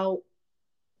think about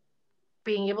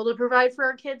being able to provide for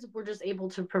our kids. We're just able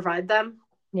to provide them.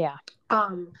 Yeah.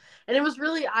 And it was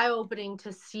really eye opening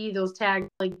to see those tags.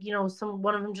 Like,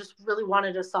 one of them just really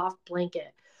wanted a soft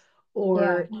blanket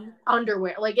or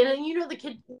underwear. Like, and then, the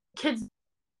kids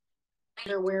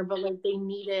underwear, but like they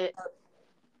need it.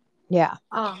 Yeah.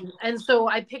 And so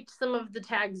I picked some of the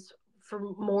tags for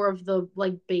more of the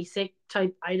like basic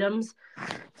type items,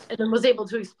 and then was able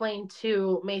to explain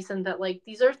to Mason that like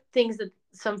these are things that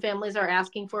some families are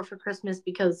asking for Christmas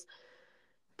because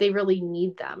they really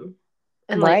need them.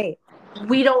 And like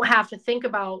we don't have to think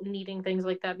about needing things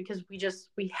like that because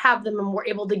we have them and we're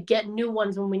able to get new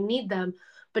ones when we need them,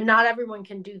 but not everyone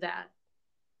can do that.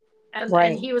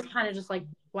 And he was kind of just like,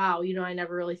 wow, I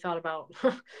never really thought about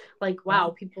like, wow,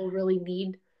 people really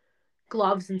need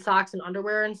gloves and socks and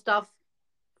underwear and stuff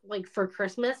like for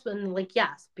Christmas. And like,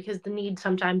 yes, because the need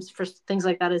sometimes for things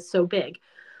like that is so big.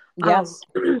 Yes.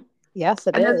 Yes,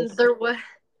 it and is. then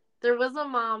there was a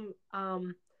mom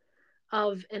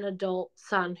of an adult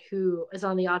son who is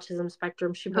on the autism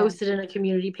spectrum. She posted in a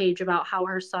community page about how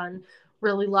her son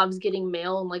really loves getting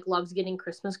mail and like loves getting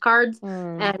Christmas cards.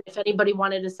 And if anybody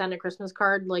wanted to send a Christmas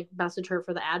card, like message her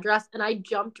for the address. And I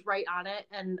jumped right on it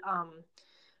and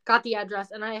got the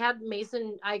address. And I had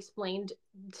Mason, I explained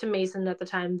to Mason at the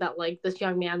time that like this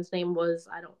young man's name was,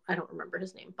 I don't remember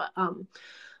his name, but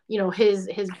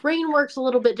his brain works a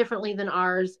little bit differently than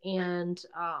ours. And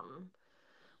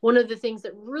one of the things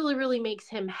that really, really makes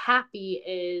him happy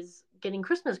is getting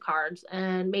Christmas cards.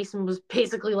 And Mason was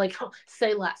basically like, oh,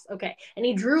 say less. Okay. And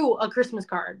he drew a Christmas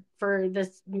card for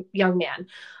this young man,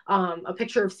 a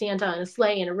picture of Santa and a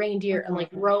sleigh and a reindeer, and like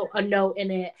wrote a note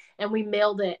in it, and we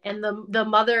mailed it. And the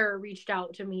mother reached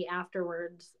out to me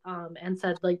afterwards and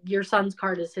said like, your son's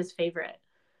card is his favorite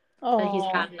that he's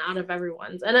gotten out of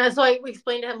everyone's. And so I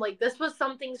explained to him like this was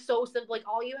something so simple, like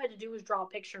all you had to do was draw a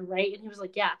picture, right? And he was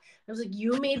like, yeah. I was like,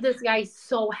 you made this guy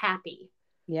so happy.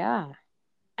 Yeah.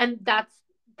 And that's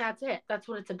it. That's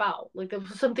what it's about. Like it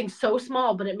was something so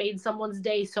small, but it made someone's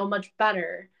day so much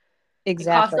better.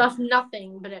 Exactly. It cost us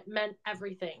nothing, but it meant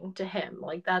everything to him.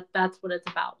 Like that's what it's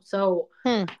about. So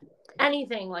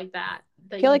anything like that.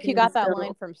 I feel like you got that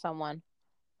line from someone.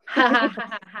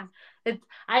 It's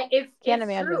Can't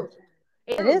imagine. True.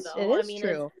 It is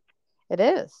true. It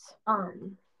is.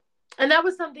 And that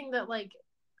was something that like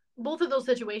both of those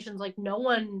situations, like no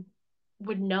one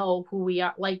would know who we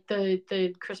are. Like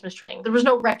the Christmas tree, there was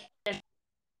no recognition.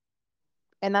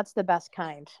 And that's the best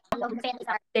kind.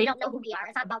 They don't know who we are.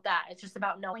 It's not about that. It's just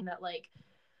about knowing that like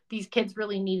these kids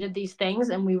really needed these things,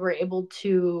 and we were able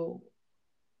to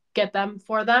get them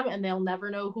for them, and they'll never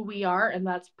know who we are, and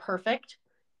that's perfect.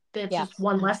 It's just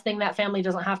one less thing that family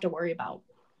doesn't have to worry about.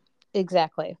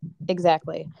 Exactly.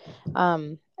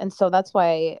 And so that's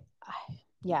why,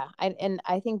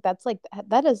 I think that's like,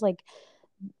 that is like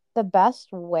the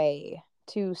best way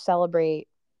to celebrate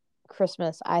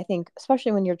Christmas, I think,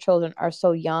 especially when your children are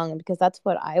so young, because that's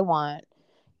what I want.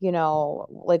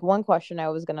 Like one question I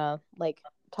was gonna like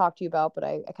talk to you about, but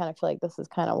I kind of feel like this is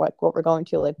kind of what we're going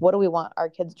to, like, what do we want our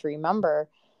kids to remember,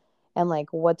 and like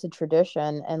what's a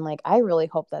tradition, and like I really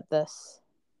hope that this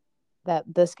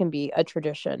can be a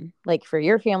tradition, like for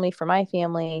your family, for my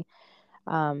family,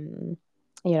 for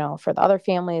the other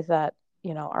families that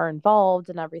are involved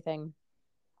and everything.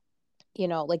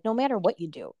 Like no matter what you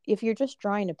do, if you're just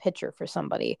drawing a picture for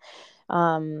somebody,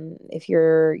 if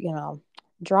you're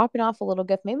dropping off a little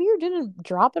gift, maybe you're gonna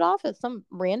drop it off at some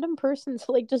random person,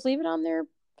 so like just leave it on their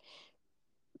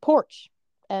porch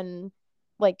and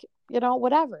like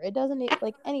whatever. It doesn't need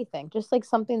like anything, just like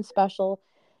something special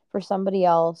for somebody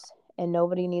else, and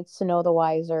nobody needs to know the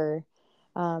wiser.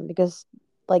 Because,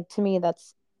 like, to me,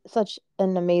 that's such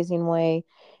an amazing way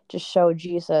to show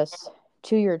Jesus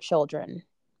to your children,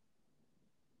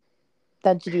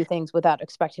 than to do things without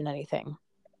expecting anything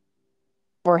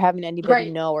or having anybody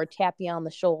Right. know or tap you on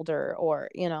the shoulder or.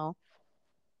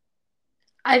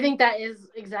 I think that is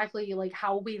exactly like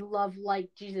how we love like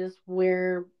Jesus,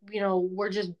 where we're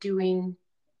just doing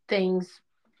things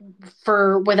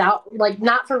for without like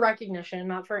not for recognition,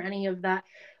 not for any of that,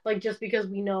 like just because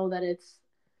we know that it's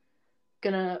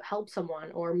gonna help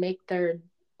someone or make their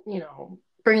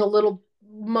bring a little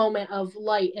moment of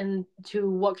light into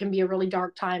what can be a really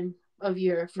dark time of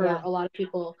year for Yeah. a lot of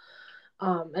people.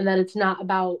 And that it's not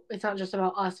just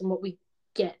about us and what we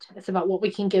get, it's about what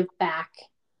we can give back,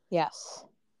 Yes. um,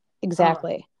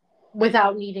 Exactly.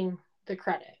 without needing the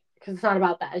credit, because it's not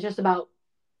about that, it's just about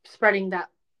spreading that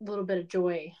little bit of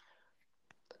joy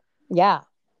Yeah.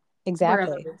 wherever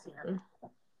Exactly. we can.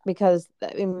 Because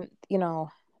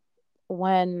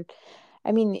when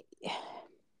I mean,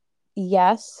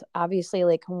 yes, obviously,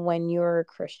 like when you're a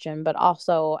Christian, but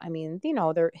also, I mean,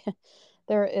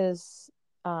 there is,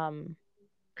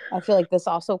 I feel like this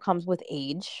also comes with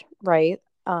age, right?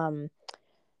 Um,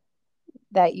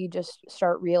 that you just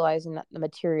start realizing that the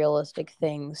materialistic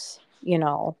things, they're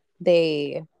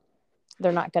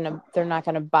not gonna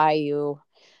buy you,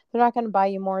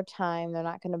 more time. They're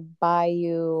not gonna buy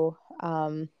you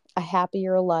a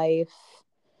happier life.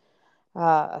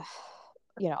 Uh,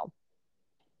 you know,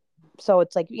 so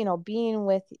it's like, being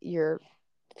with your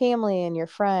family and your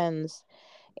friends,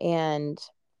 and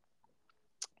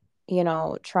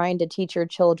trying to teach your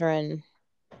children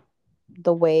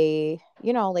the way,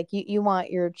 like you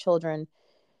want your children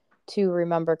to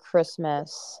remember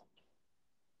Christmas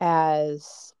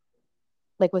as,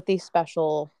 like, with these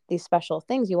special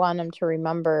things. You want them to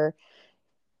remember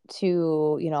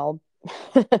to,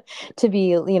 to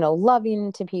be,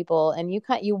 loving to people. And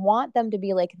you want them to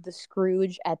be like the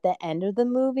Scrooge at the end of the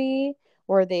movie,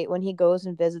 where when he goes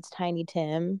and visits Tiny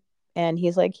Tim, and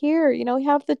he's like, here,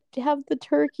 have the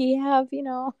turkey,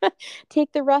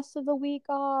 take the rest of the week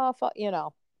off.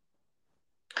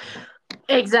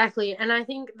 Exactly. And I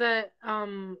think that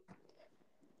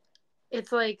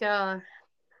it's like well,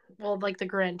 like the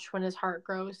Grinch when his heart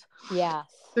grows Yes.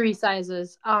 3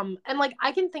 sizes. And like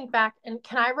I can think back and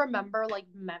can I remember like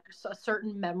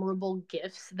certain memorable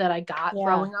gifts that I got Yeah.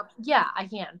 growing up? Yeah, I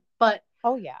can. But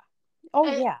Oh yeah. Oh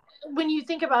it, yeah. when you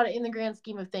think about it in the grand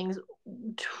scheme of things,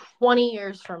 20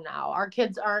 years from now, our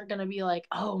kids aren't going to be like,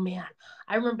 "Oh man,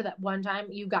 I remember that one time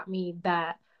you got me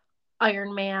that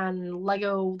Iron Man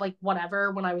Lego like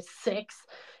whatever when I was 6.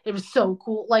 It was so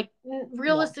cool." Like Yeah.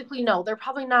 realistically, no, they're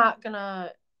probably not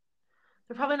gonna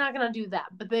do that,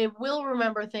 but they will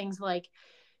remember things like,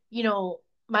 you know,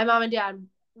 my mom and dad.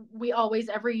 We always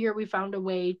every year we found a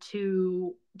way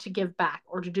to give back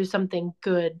or to do something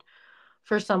good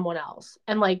for someone else,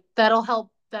 and like that'll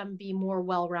help them be more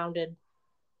well-rounded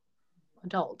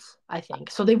adults, I think.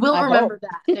 So they will I hope. remember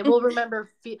that. They will remember.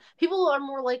 People are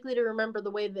more likely to remember the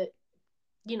way that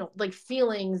like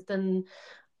feelings than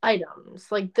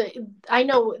items. Like I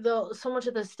know so much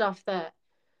of the stuff that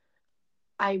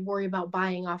I worry about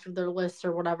buying off of their list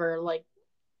or whatever, like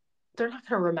they're not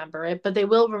going to remember it, but they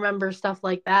will remember stuff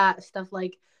like that, stuff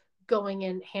like going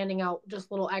and handing out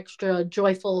just little extra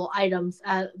joyful items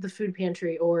at the food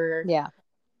pantry, or Yeah.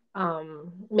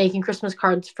 making Christmas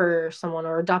cards for someone,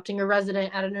 or adopting a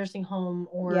resident at a nursing home,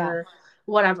 Yeah. or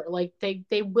whatever. Like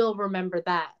they will remember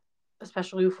that,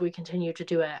 especially if we continue to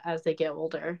do it as they get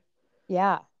older.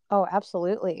 Yeah. Oh,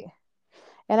 absolutely.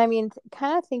 And I mean,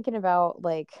 kind of thinking about,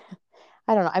 like,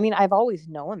 I don't know. I mean, I've always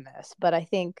known this, but I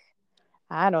think,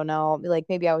 I don't know, like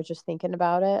maybe I was just thinking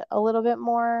about it a little bit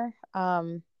more.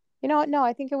 You know what? No,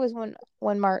 I think it was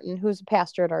when Martin, who's a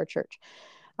pastor at our church,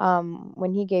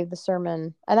 when he gave the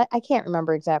sermon, and I can't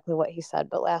remember exactly what he said,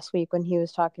 but last week when he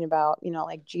was talking about,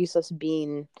 like Jesus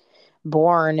being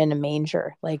born in a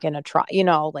manger, like in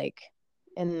a like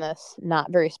in this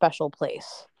not very special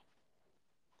place.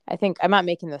 I think I'm not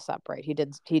making this up, right? He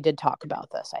did talk about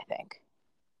this, I think.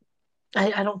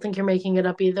 I don't think you're making it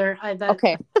up either. That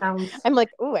Okay. sounds I'm like,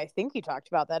 oh, I think he talked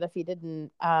about that. If he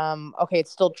didn't, okay,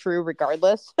 it's still true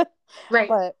regardless. right.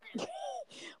 but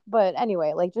but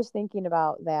anyway, like, just thinking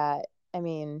about that, I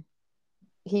mean,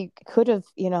 he could have,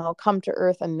 come to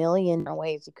Earth a million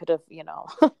ways. He could have,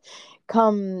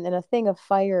 come in a thing of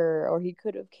fire, or he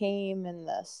could have came in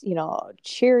this,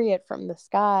 chariot from the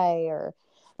sky, or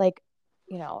like,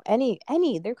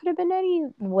 any there could have been any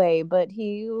way, but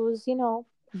he was,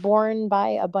 born by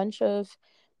a bunch of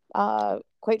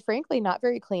quite frankly, not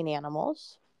very clean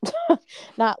animals.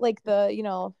 Not like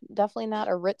definitely not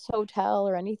a Ritz hotel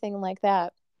or anything like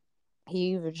that.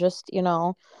 He was just, and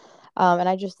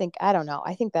I just think, I don't know,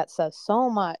 I think that says so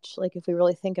much, like if we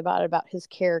really think about his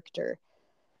character,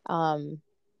 um,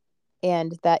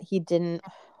 and that he didn't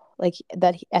like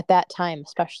that at that time,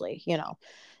 especially,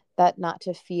 that not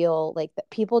to feel like that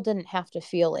people didn't have to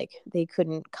feel like they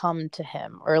couldn't come to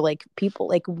him, or like people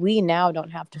like we now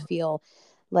don't have to feel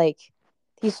like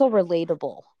he's so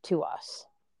relatable to us.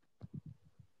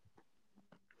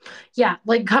 Yeah,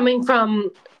 like coming from,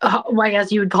 I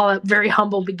guess you would call it very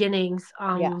humble beginnings,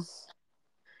 Yes.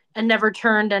 and never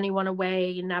turned anyone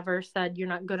away, never said you're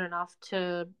not good enough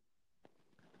to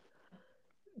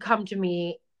come to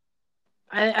me.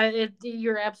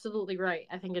 You're absolutely right.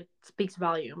 I think it speaks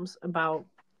volumes about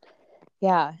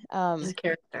Yeah. his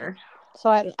character. So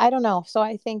I don't know. So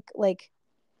I think like,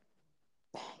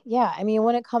 yeah, I mean,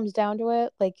 when it comes down to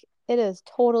it, like it is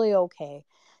totally okay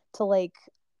to like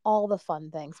all the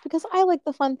fun things, because I like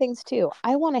the fun things too.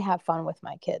 I want to have fun with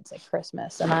my kids at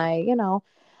Christmas, and I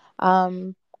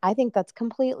think that's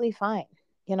completely fine.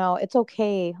 It's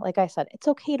okay. Like I said, it's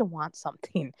okay to want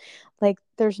something. Like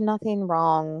there's nothing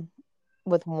wrong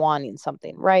with wanting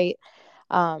something, right?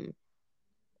 Um,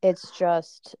 it's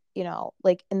just,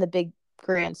 like in the big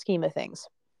grand scheme of things,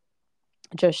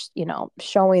 just,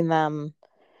 showing them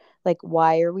like,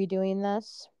 why are we doing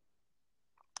this?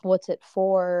 What's it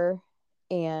for?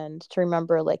 And to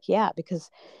remember, like, yeah,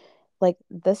 because like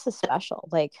this is special.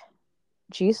 Like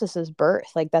Jesus's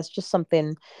birth, like that's just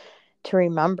something to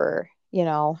remember,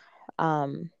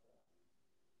 Um,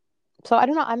 so I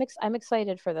don't know. I'm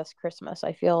excited for this Christmas.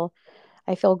 I feel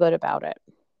good about it.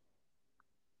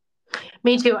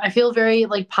 Me too. I feel very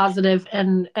like positive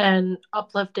and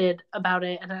uplifted about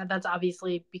it, and that's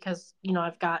obviously because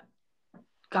I've got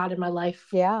God in my life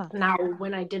Yeah. now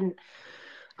when I didn't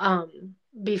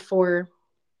before.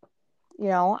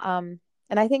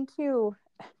 And I think too,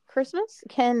 Christmas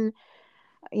can,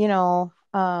 you know,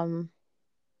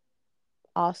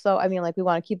 also, I mean, like we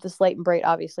want to keep this light and bright,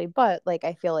 obviously, but like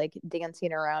I feel like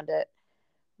dancing around it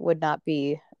would not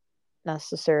be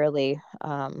necessarily.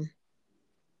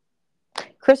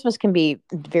 Christmas can be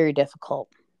very difficult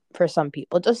for some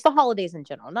people, just the holidays in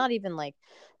general, not even like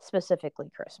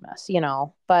specifically Christmas,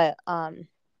 but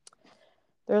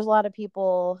there's a lot of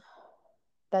people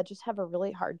that just have a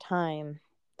really hard time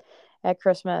at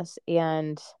Christmas.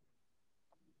 And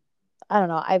I don't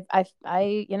know,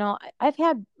 I've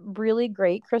had really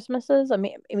great Christmases. I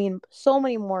mean so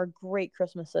many more great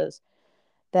Christmases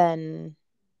than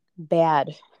bad,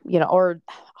 or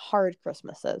hard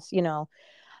Christmases.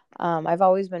 I've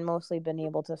always mostly been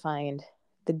able to find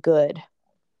the good,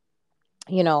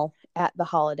 at the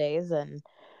holidays. And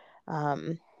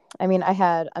I mean, I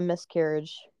had a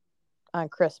miscarriage on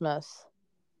Christmas.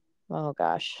 Oh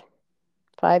gosh,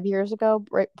 5 years ago,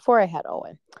 right before I had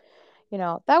Owen.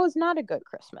 That was not a good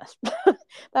Christmas.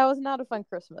 That was not a fun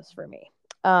Christmas for me.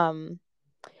 Um,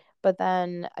 but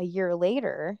then a year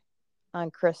later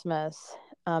on Christmas,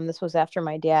 this was after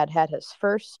my dad had his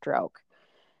first stroke,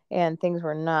 and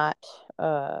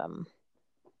um,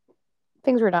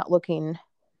 things were not looking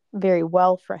very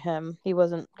well for him. He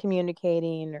wasn't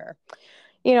communicating, or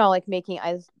like making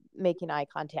eye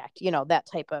contact, that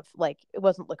type of, like, it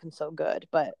wasn't looking so good.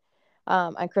 But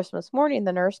on Christmas morning,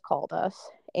 the nurse called us,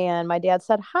 and my dad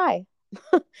said hi.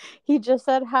 He just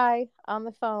said hi on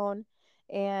the phone,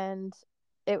 and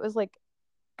it was like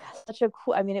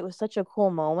it was such a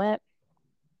cool moment,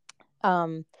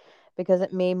 um because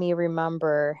it made me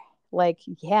remember, like,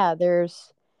 yeah,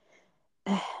 there's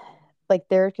like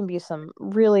there can be some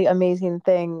really amazing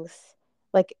things.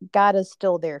 Like God is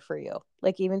still there for you,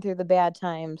 like even through the bad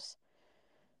times,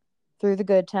 through the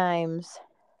good times,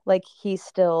 like he's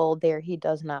still there. He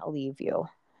does not leave you.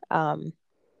 um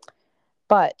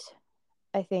but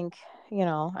I think,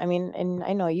 I mean, and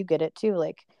I know you get it too,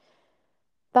 like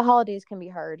the holidays can be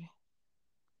hard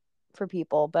for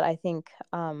people, but I think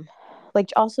like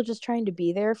also just trying to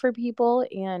be there for people,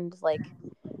 and like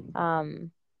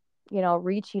um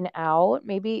reaching out,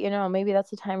 maybe, maybe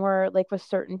that's a time where, like with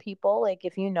certain people, like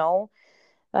if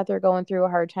that they're going through a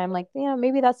hard time, like,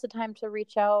 maybe that's the time to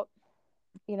reach out,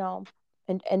 you know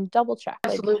and double check,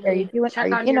 like, are you Absolutely. doing,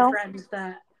 Check on your friends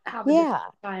that have a yeah,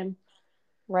 difficult time.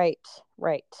 right,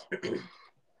 right.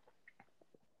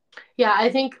 Yeah, I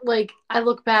think like I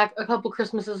look back a couple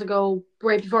Christmases ago,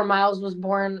 right before Miles was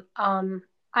born.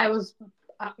 I was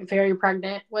very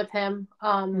pregnant with him.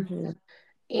 Hmm.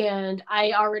 And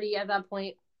I already at that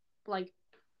point, like,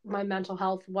 my mental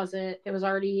health wasn't, it was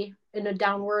already in a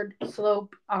downward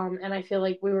slope. And I feel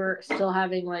like we were still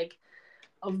having like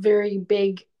a very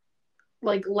big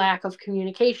like lack of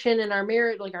communication in our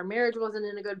marriage. Like our marriage wasn't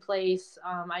in a good place.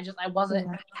 I wasn't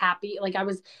happy. Like it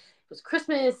was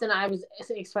Christmas and I was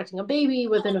expecting a baby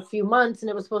within a few months and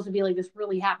it was supposed to be like this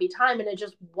really happy time and it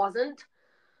just wasn't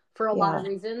for a lot of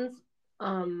reasons.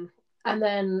 And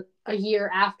then a year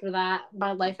after that,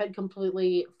 my life had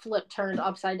completely turned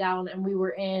upside down and we were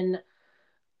in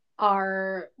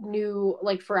our new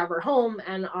like forever home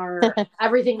and our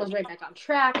everything was right back on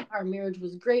track. Our marriage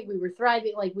was great. We were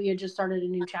thriving. Like we had just started a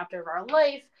new chapter of our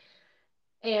life.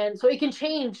 And so it can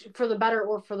change for the better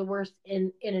or for the worse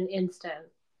in an instant.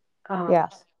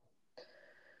 Yes.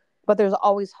 But there's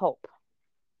always hope.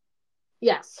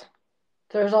 Yes.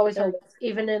 There's always hope,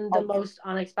 even in the most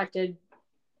unexpected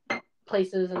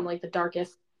places and like the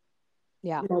darkest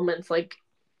moments. Like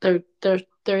there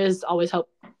is always hope,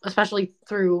 especially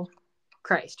through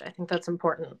Christ. I think that's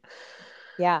important.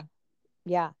 Yeah.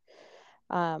 Yeah.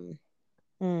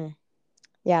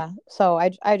 So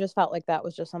I just felt like that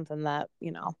was just something that,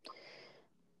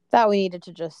 that we needed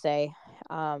to just say.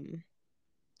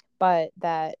 But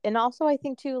that, and also I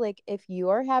think too, like if you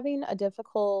are having a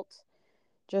difficult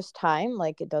just time,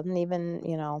 like it doesn't even,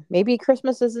 maybe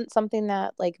Christmas isn't something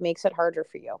that like makes it harder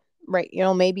for you, right?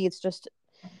 Maybe it's just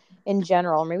in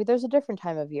general, maybe there's a different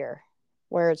time of year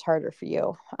where it's harder for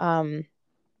you.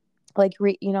 Like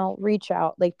reach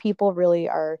out. Like people really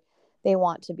they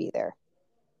want to be there.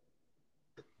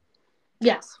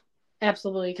 Yes,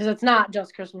 absolutely. Because it's not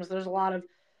just Christmas. There's a lot of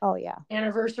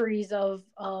anniversaries of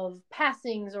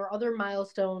passings or other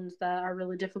milestones that are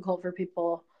really difficult for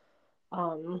people.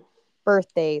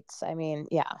 Birth dates. I mean,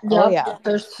 yeah. Yep. Oh yeah.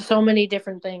 There's so many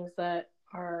different things that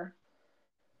are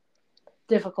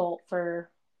difficult for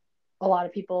a lot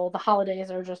of people. The holidays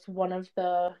are just one of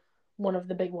the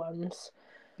big ones.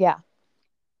 Yeah.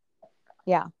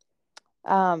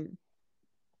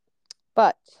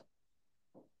 But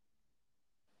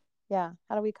yeah,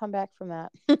 how do we come back from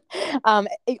that?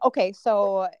 Okay,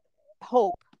 so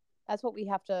hope. That's what we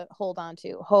have to hold on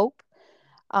to. Hope.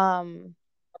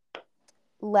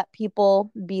 Let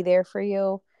people be there for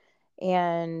you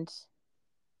and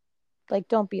like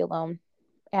don't be alone.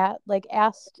 Ask,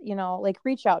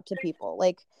 reach out to people.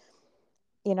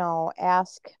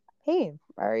 Ask, hey,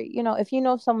 or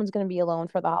if someone's going to be alone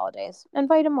for the holidays,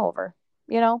 invite them over,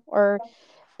 or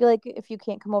be like, if you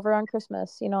can't come over on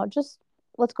Christmas, just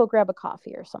let's go grab a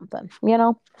coffee or something,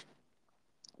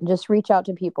 just reach out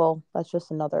to people. That's just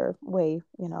another way,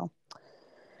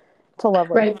 to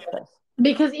love right.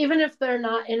 Because even if they're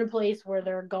not in a place where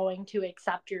they're going to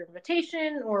accept your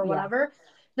invitation or whatever,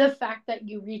 the fact that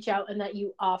you reach out and that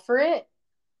you offer it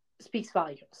speaks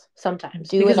volumes sometimes.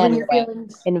 Because when you're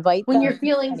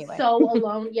feeling so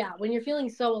alone, when you're feeling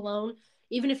so alone,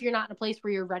 even if you're not in a place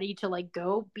where you're ready to like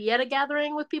go be at a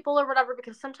gathering with people or whatever,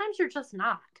 because sometimes you're just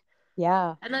not.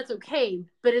 Yeah. And that's okay.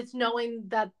 But it's knowing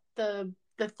that the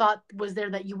thought was there,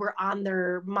 that you were on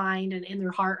their mind and in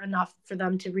their heart enough for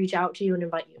them to reach out to you and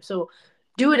invite you. So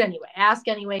do it anyway. Ask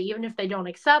anyway, even if they don't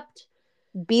accept.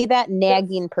 Be that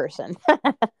nagging person.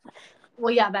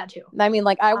 Well, yeah, that too. I mean,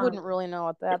 like, I wouldn't really know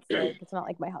what that's like. It's not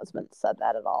like my husband said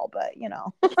that at all, but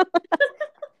not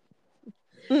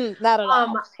at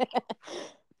all.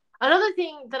 Another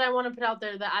thing that I want to put out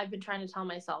there that I've been trying to tell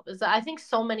myself is that I think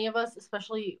so many of us,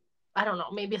 especially, I don't know,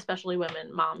 maybe especially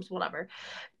women, moms, whatever,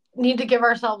 need to give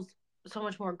ourselves so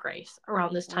much more grace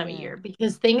around this time of year,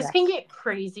 because things can get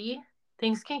crazy.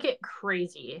 Things can get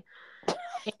crazy.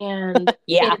 And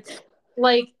it's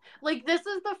like this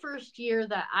is the first year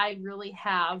that I really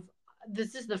have,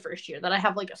 this is the first year that I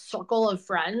have like a circle of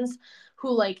friends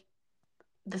who, like,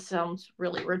 this sounds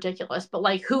really ridiculous, but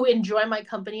like who enjoy my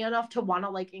company enough to want to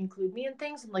like include me in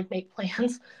things and like make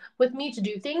plans with me to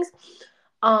do things.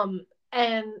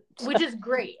 And which is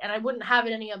great, and I wouldn't have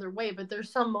it any other way, but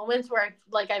there's some moments where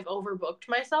I've overbooked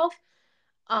myself,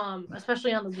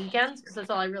 especially on the weekends, because that's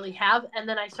all I really have, and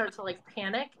then I start to like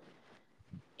panic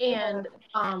and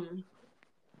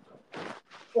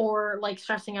or like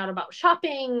stressing out about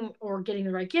shopping or getting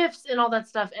the right gifts and all that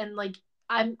stuff, and like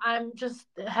I'm just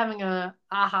having a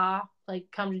aha, like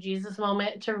come to Jesus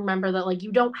moment to remember that like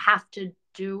you don't have to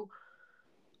do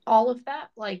all of that.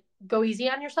 Like go easy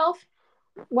on yourself.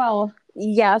 Well,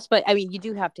 yes, but I mean, you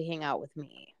do have to hang out with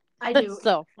me. I do.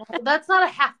 So that's not a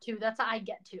have to. That's a I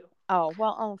get to. Oh,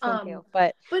 well, thank you.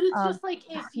 But it's just like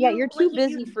if you, you're too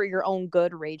busy for your own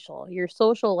good, Rachel. Your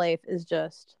social life is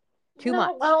just Too No,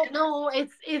 much. well, no,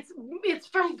 it's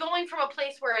from going from a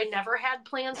place where I never had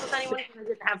plans with anyone because I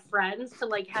didn't have friends to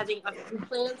like having a few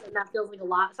plans, and that feels like a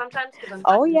lot sometimes because I'm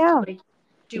Oh not used to yeah. like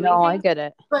doing No, I things. get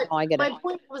it. But No, I get my it.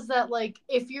 point was that like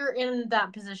if you're in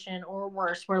that position or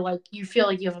worse, where like you feel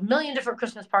like you have a million different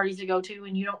Christmas parties to go to,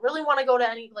 and you don't really want to go to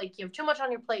any, like you have too much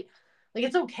on your plate, like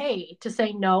it's okay to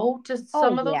say no to Oh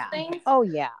some of those yeah. things. Oh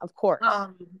yeah, of course.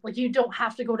 Like you don't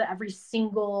have to go to every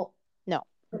single No.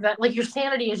 that, like your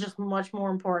sanity is just much more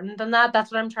important than that.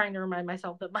 That's what I'm trying to remind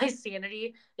myself, that my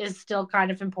sanity is still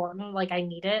kind of important. Like I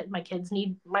need it. My kids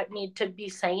might need to be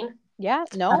sane. Yeah,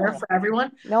 It's better no. for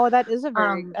everyone. No, that is a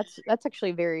very Um that's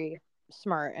actually very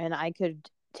smart, and I could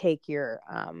take your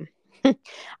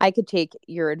I could take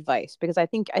your advice because I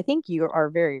think you are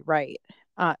very right.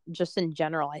 Just in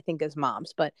general, I think as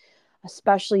moms, but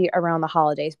especially around the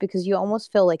holidays because you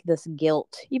almost feel like this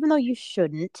guilt even though you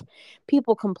shouldn't.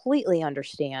 People completely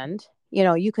understand. You're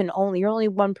only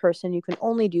one person, you can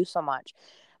only do so much.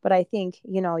 But I think,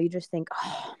 you just think,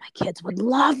 "Oh, my kids would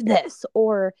love this,"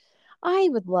 or "I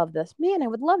would love this. Man, I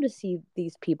would love to see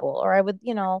these people." Or I would,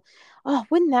 "Oh,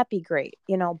 wouldn't that be great?"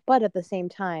 But at the same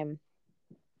time,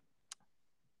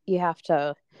 you have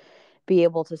to be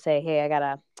able to say, "Hey, I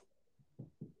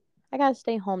gotta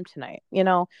stay home tonight,"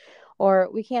 or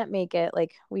we can't make it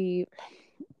like we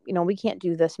can't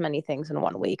do this many things in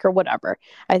one week or whatever.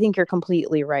 I think you're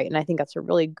completely right. And I think that's a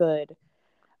really good,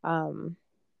 um,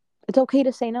 it's okay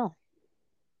to say no.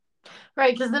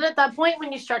 right, because then at that point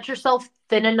when you stretch yourself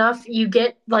thin enough, you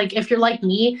get like, if you're like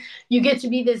me, you get to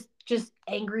be this just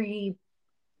angry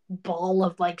ball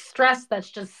of like stress that's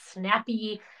just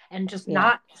snappy and just Yeah.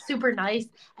 not super nice.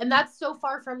 And that's so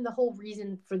far from the whole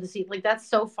reason for the scene. Like that's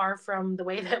so far from the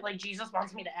way that like Jesus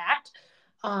wants me to act.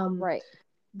 Um Right.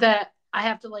 that I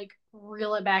have to like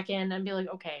reel it back in and be like,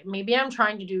 okay, maybe I'm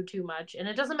trying to do too much. And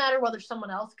it doesn't matter whether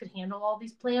someone else could handle all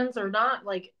these plans or not.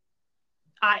 Like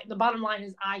the bottom line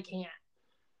is I can't.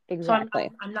 So Exactly.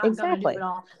 I'm not gonna do it Exactly.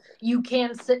 all. You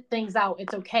can sit things out.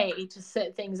 It's okay to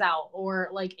sit things out. Or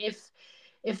like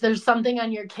if there's something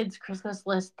on your kid's Christmas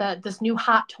list, that this new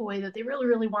hot toy that they really,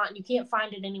 really want, and you can't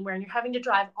find it anywhere, and you're having to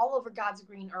drive all over God's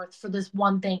green earth for this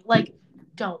one thing, like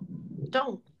don't.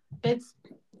 It's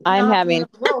I'm not the end having,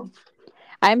 of the world.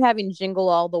 I'm having jingle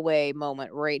all the way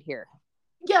moment right here.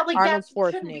 Yeah, like Arnold that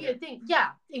shouldn't be a Schwarzenegger. thing. Yeah,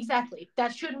 exactly.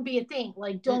 That shouldn't be a thing.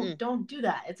 Like Mm-mm. don't do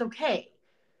that. It's okay.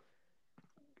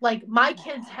 Like my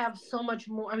kids have so much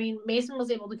more. I mean, Mason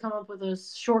was able to come up with a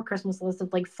short Christmas list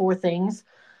of like four things.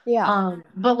 Yeah.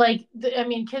 But like I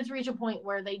mean, kids reach a point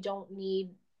where they don't need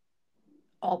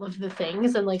all of the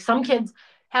things, and like some kids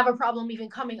have a problem even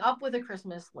coming up with a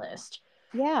Christmas list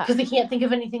Yeah. because they can't think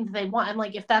of anything that they want. And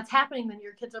like if that's happening, then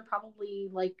your kids are probably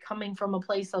like coming from a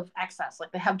place of excess,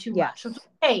 like they have too much. So it's Yes.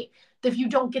 okay if you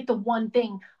don't get the one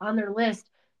thing on their list,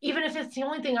 even if it's the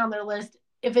only thing on their list.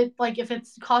 If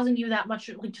it's causing you that much,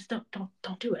 like just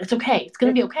don't do it. It's okay. It's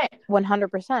gonna It be okay.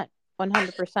 100%.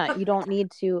 100%.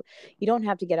 You don't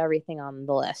have to get everything on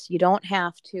the list. You don't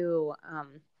have to,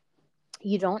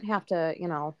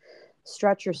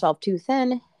 stretch yourself too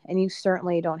thin, and you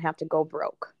certainly don't have to go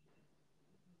broke.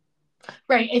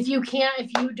 Right. If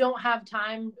you don't have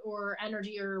time or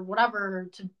energy or whatever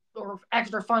or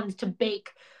extra funds to bake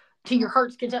to your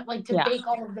heart's content, like to Yeah. bake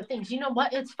all of the things, you know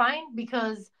what? It's fine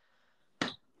because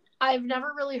I've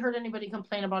never really heard anybody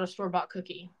complain about a store bought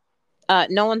cookie.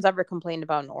 No one's ever complained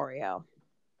about an Oreo.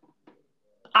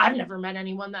 I've never met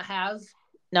anyone that has.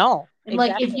 No, And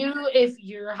like exactly. if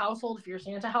your household, if your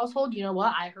Santa household, you know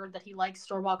what? I heard that he likes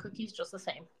store bought cookies just the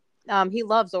same. He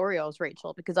loves Oreos,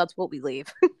 Rachel, because that's what we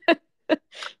leave.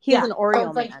 He's Yeah. an So Oreo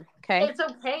it's like man. Okay. it's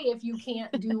okay if you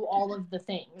can't do all of the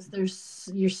things. There's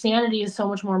your sanity is so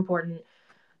much more important.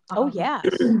 Oh Um yes.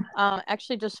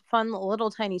 Actually, just fun little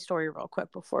tiny story, real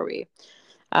quick, before we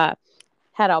uh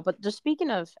head out. But just speaking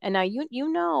of, and now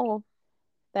you know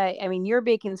that, I mean, your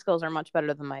baking skills are much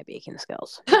better than my baking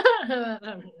skills. no,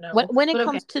 When it but okay.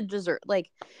 comes to dessert, like,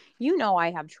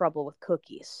 I have trouble with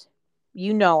cookies.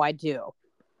 I do.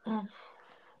 Mm.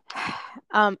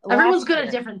 Everyone's Last good at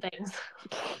year, different things.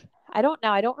 I don't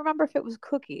know. I don't remember if it was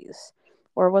cookies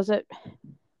or was it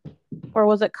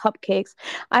cupcakes.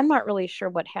 I'm not really sure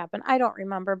what happened. I don't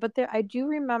remember, but I do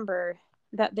remember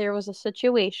that there was a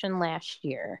situation last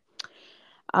year.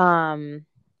 Um,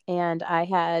 and I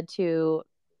had to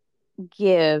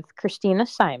give Christina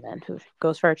Simon, who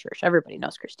goes for our church. Everybody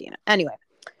knows Christina. Anyway,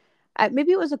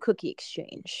 maybe it was a cookie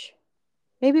exchange.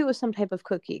 Maybe it was some type of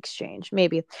cookie exchange.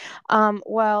 Maybe.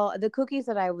 Well, the cookies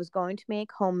that I was going to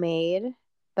make homemade,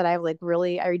 that I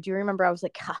do remember I was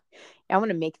like, I want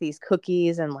to make these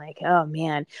cookies, and like, oh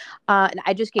man. And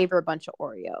I just gave her a bunch of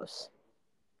Oreos.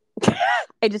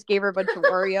 I just gave her a bunch of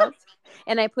Oreos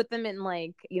and I put them in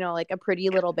like, like a pretty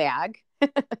little bag.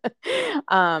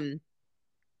 um,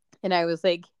 and I was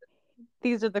like,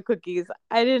 these are the cookies.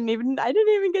 I didn't even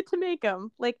get to make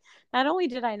them. Like, not only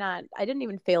did I didn't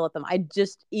even fail at them. I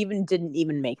just even didn't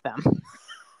even make them.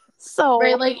 Right, So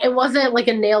like it wasn't like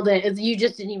a nailed it. You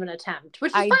just didn't even attempt,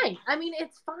 which is I, fine. I mean,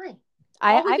 it's fine.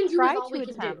 I, All we I've can do is tried all to we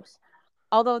can do. attempt.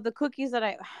 Although the cookies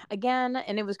that again,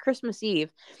 and it was Christmas Eve,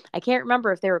 I can't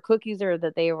remember if they were cookies or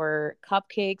that they were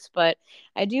cupcakes, but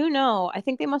I do know, I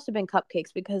think they must have been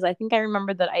cupcakes because I think I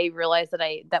remember that I realized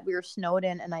that we were snowed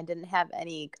in and I didn't have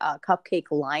any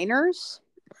cupcake liners.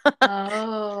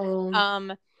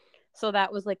 Oh. So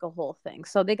that was like a whole thing.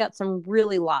 So they got some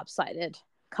really lopsided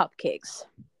cupcakes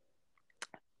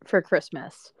for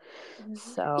Christmas.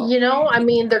 So, I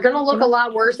mean, they're going to you look a know,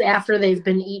 lot worse after they've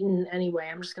been eaten anyway.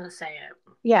 I'm just going to say it.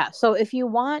 yeah. So if you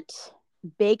want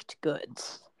baked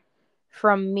goods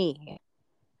from me,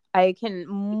 I can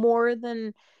more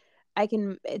than I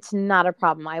can. It's not a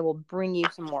problem. I will bring you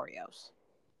some Oreos.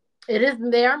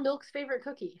 They are Milk's favorite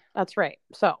cookie. That's right.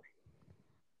 So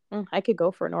I could go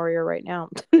for an Oreo right now.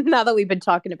 Now that we've been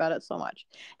talking about it so much.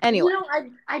 Anyway,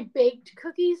 I baked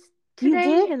cookies you today.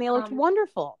 did, and they looked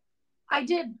wonderful. I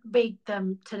did bake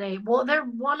them today. Well, they're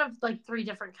one of like 3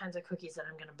 different kinds of cookies that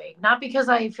I'm going to bake. Not because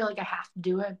I feel like I have to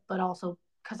do it, but also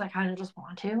because I kind of just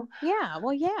want to. Yeah.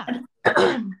 Well, yeah.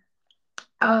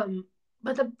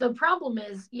 But the problem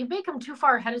is you bake them too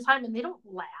far ahead of time and they don't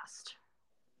last.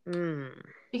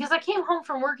 Because I came home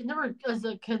from work and there was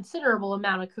a considerable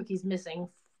amount of cookies missing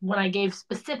when I gave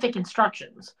specific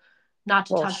instructions not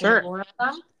to touch any more of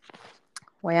them.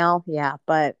 Well, yeah,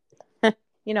 but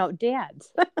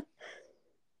dads.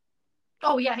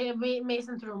 Oh yeah,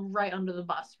 Mason threw them right under the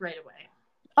bus right away.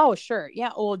 Oh sure, yeah.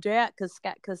 Oh, dad, because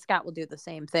Scott will do the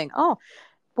same thing. Oh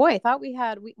boy, I thought we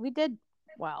did.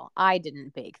 Well, I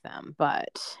didn't bake them,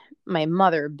 but my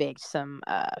mother baked some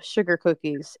sugar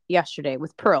cookies yesterday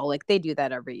with Pearl. Like they do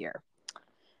that every year.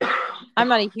 I'm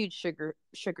not a huge sugar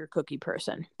cookie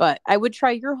person, but I would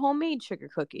try your homemade sugar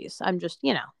cookies. I'm just,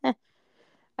 I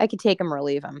could take them or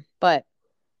leave them, but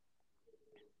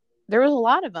there was a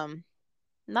lot of them.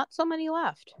 Not so many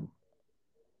left.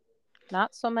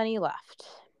 Not so many left.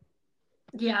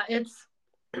 Yeah,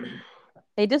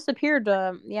 They disappeared.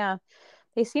 Yeah,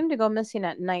 they seem to go missing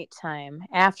at nighttime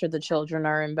after the children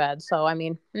are in bed. So I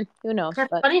mean, who knows? That's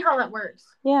but funny how that works.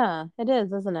 Yeah, it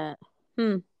is, isn't it?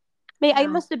 I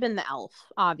must have been the elf,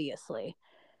 obviously.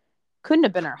 Couldn't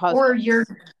have been our husband. Or your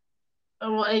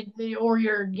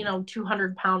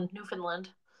 200-pound Newfoundland.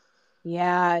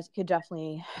 Yeah, it could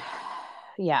definitely.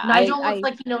 Yeah, Nigel looks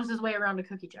like he knows his way around a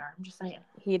cookie jar. I'm just saying.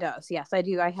 He does. Yes, I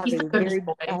do. I have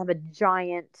I have a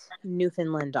giant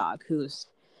Newfoundland dog who's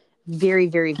very,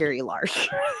 very, very large.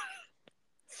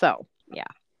 So yeah,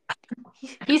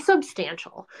 he's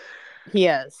substantial. He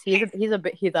is. He's a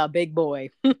big boy.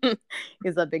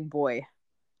 He's a big boy.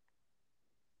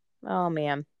 Oh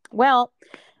man. Well,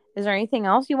 is there anything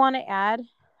else you want to add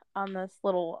on this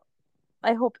little?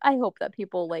 I hope that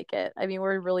people like it. I mean,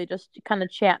 we're really just kind of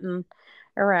chatting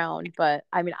around, but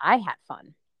I mean, I had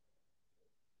fun.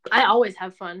 I always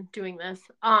have fun doing this.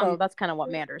 So that's kind of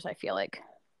what matters, I feel like.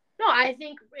 No, I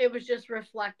think it was just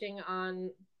reflecting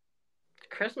on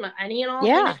Christmas, any and all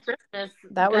things Christmas.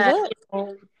 That was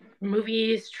it.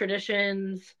 Movies,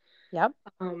 traditions. Yep.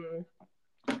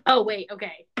 Oh wait,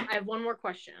 okay. I have one more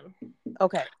question.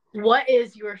 Okay. What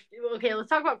is your let's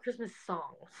talk about Christmas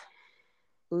songs.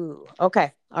 Ooh,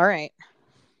 okay. All right.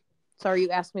 So are you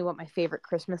asking me what my favorite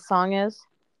Christmas song is?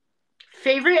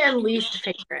 Favorite and least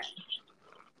favorite.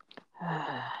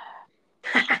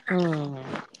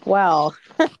 Well,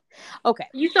 okay.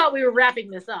 You thought we were wrapping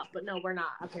this up, but no, we're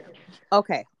not, apparently.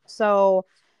 Okay. So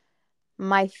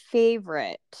my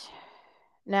favorite.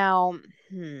 Now,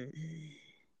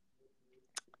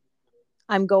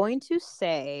 I'm going to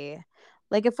say,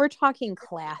 like, if we're talking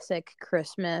classic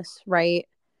Christmas, right?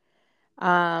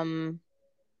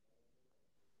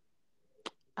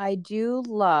 I do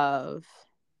love,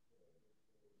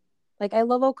 like, I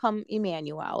love "O Come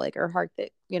Emmanuel," like, or hark the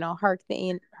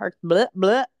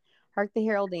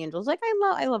herald angels. Like,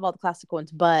 I love all the classic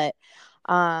ones, but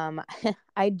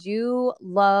I do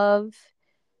love,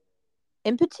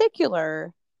 in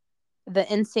particular, the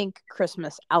NSYNC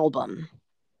Christmas album.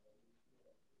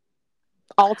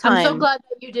 All time. I'm so glad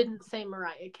that you didn't say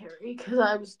Mariah Carey because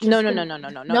I was just no,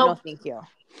 thank you.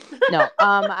 No,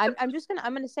 I'm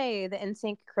gonna say the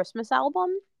NSYNC Christmas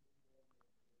album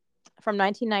from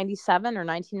 1997 or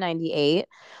 1998.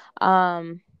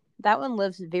 That one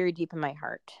lives very deep in my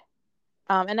heart.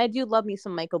 And I do love me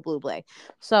some Michael Bublé.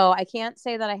 So I can't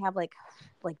say that I have like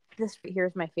this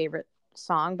here's my favorite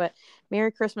song, but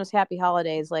Merry Christmas, Happy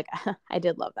Holidays, like I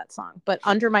did love that song. But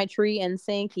Under My Tree,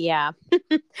 NSYNC, yeah.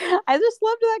 I just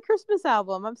loved that Christmas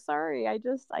album. I'm sorry. I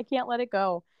can't let it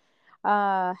go.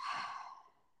 Uh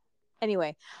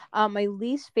anyway, my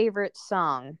least favorite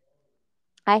song.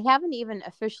 I haven't even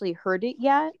officially heard it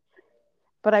yet,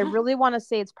 but I really want to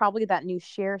say it's probably that new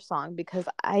Cher song because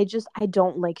I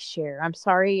don't like Cher. I'm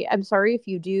sorry. I'm sorry if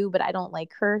you do, but I don't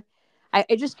like her. I'm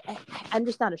just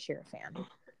not a Cher fan.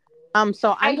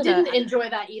 So I didn't enjoy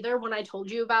that either. When I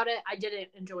told you about it, I didn't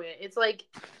enjoy it. It's like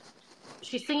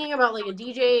she's singing about like a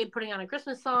DJ putting on a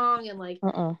Christmas song, and like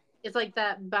it's like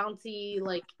that bouncy,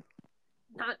 like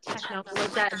not techno, but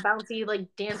like that bouncy, like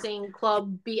dancing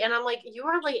club beat. And I'm like, you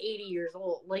are like 80 years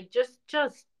old. Like just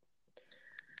because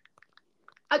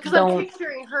I'm Don't.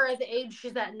 picturing her at the age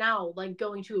she's at now, like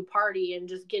going to a party and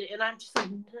just getting, and I'm just like,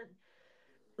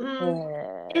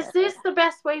 is this the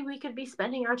best way we could be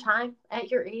spending our time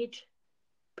at your age?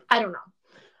 I don't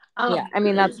know. Yeah, I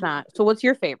mean that's not. So what's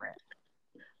your favorite?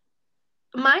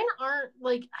 Mine aren't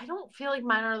like, I don't feel like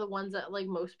mine are the ones that like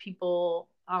most people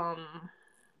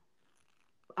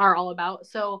are all about.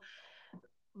 So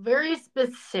very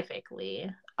specifically,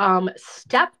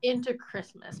 Step Into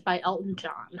Christmas by Elton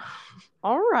John.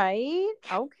 All right.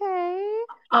 Okay.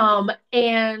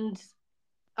 And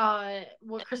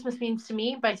What Christmas Means to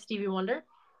Me by Stevie Wonder.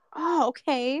 Oh,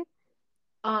 okay.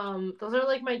 Those are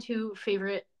like my two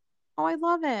favorite. Oh, I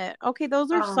love it. Okay,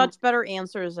 those are such better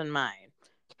answers than mine.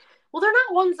 Well, they're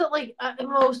not ones that like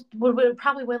most would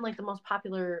probably win like the most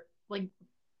popular, like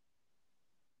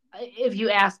if you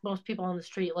ask most people on the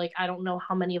street, like I don't know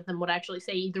how many of them would actually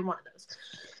say either one of those.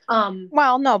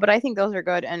 Well, no, but I think those are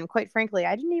good, and quite frankly,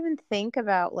 I didn't even think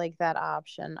about like that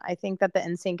option. I think that the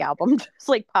NSYNC album just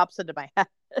like pops into my head.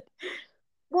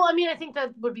 Well, I mean, I think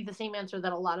that would be the same answer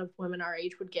that a lot of women our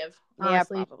age would give.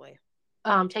 Honestly. Yeah, probably.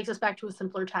 Takes us back to a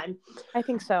simpler time. I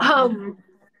think so.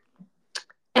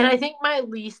 And I think my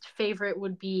least favorite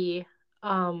would be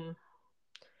I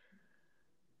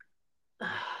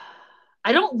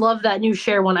don't love that new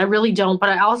Cher one. I really don't. But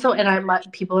I also,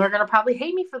 people are gonna probably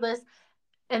hate me for this,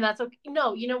 and that's okay.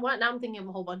 No, you know what? Now I'm thinking of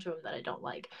a whole bunch of them that I don't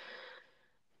like.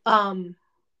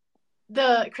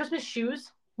 The Christmas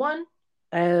Shoes one.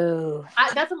 Oh,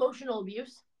 that's emotional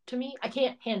abuse to me. I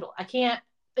can't handle. I can't.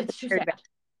 It's too sad.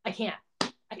 I can't.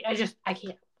 I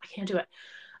can't do it.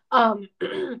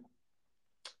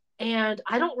 And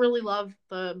I don't really love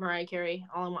the Mariah Carey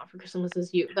All I Want for Christmas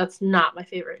Is You. That's not my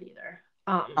favorite either.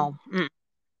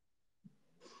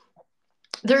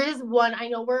 There is one, I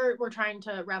know we're trying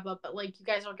to wrap up, but like you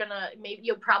guys are gonna, maybe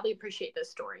you'll probably appreciate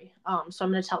this story. So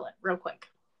I'm gonna tell it real quick.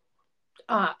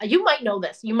 You might know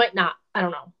this, you might not, I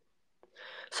don't know.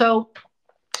 So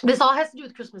this all has to do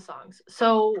with Christmas songs.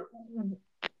 So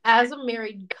as a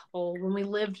married couple, when we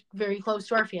lived very close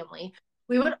to our family,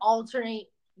 we would alternate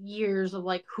years of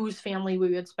like whose family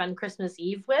we would spend Christmas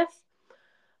Eve with.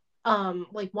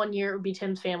 Like 1 year it would be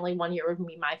Tim's family, 1 year it would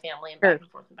be my family, and back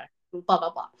and forth and back, blah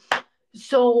blah blah.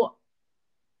 So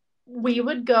we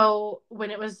would go,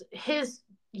 when it was his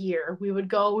year, we would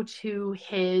go to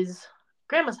his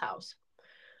grandma's house.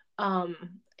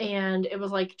 And it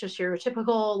was like just your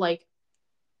typical, like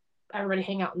everybody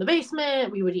hang out in the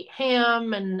basement. We would eat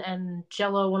ham and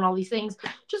jello and all these things.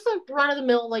 Just a run of the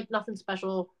mill, like nothing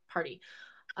special party.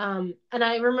 And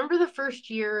I remember the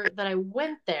first year that I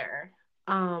went there,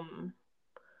 there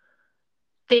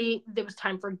was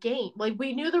time for a game. Like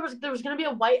we knew there was going to be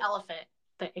a white elephant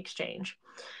exchange,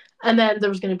 and then there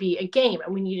was going to be a game,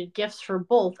 and we needed gifts for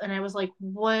both. And I was like,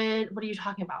 "What are you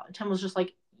talking about?" And Tim was just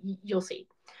like, "You'll see."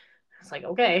 It's like,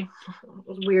 okay, it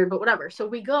was weird, but whatever. So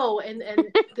we go, and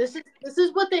this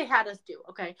is what they had us do.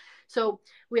 Okay, so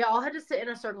we all had to sit in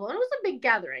a circle, and it was a big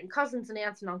gathering, cousins and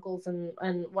aunts and uncles and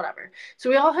whatever. So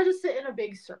we all had to sit in a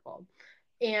big circle,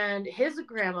 and his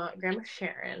Grandma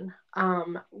Sharon,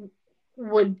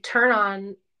 would turn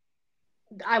on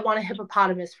I Want a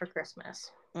Hippopotamus for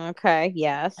Christmas. Okay,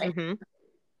 yes. Okay. Mm-hmm.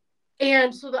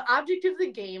 And so the object of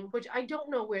the game, which I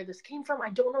don't know where this came from, I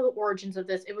don't know the origins of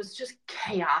this, it was just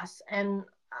chaos. And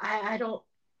I don't.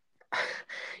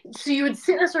 So you would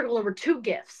sit in a circle over two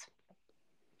gifts.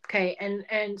 Okay,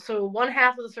 and so one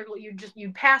half of the circle,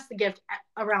 you'd pass the gift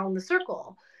around the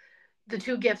circle, the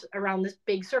two gifts around this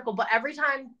big circle. But every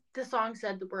time the song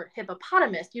said the word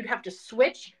hippopotamus, you'd have to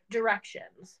switch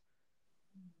directions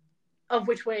of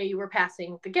which way you were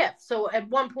passing the gift. So at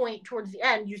one point towards the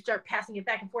end, you start passing it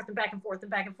back and forth and back and forth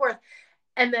and back and forth.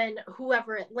 And then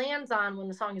whoever it lands on when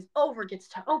the song is over gets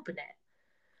to open it.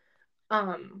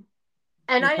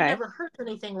 And I had Okay. never heard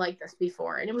anything like this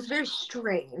before. And it was very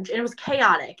strange and it was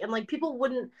chaotic. And like people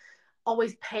wouldn't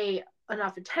always pay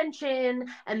enough attention.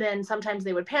 And then sometimes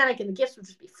they would panic and the gifts would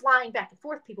just be flying back and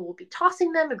forth. People would be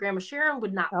tossing them and Grandma Sharon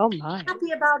would not Oh be my.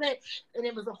 happy about it. And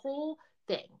it was a whole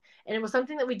thing. And it was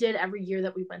something that we did every year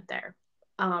that we went there.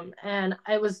 And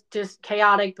it was just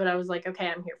chaotic, but I was like, okay,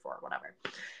 I'm here for it, whatever.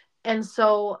 And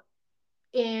so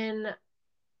in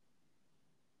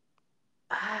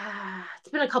it's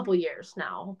been a couple years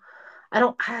now. I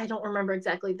don't remember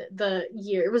exactly the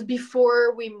year. It was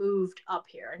before we moved up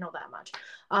here. I know that much.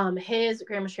 His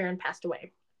Grandma Sharon passed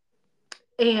away.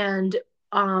 And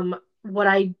what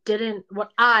I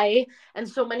and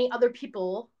so many other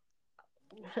people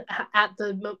at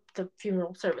the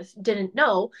funeral service didn't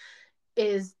know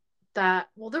is that,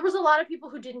 well, there was a lot of people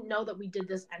who didn't know that we did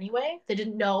this anyway. They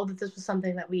didn't know that this was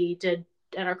something that we did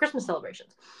at our Christmas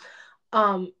celebrations.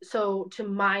 So to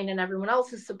mine and everyone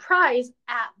else's surprise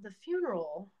at the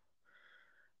funeral,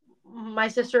 my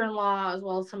sister-in-law as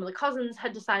well as some of the cousins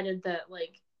had decided that,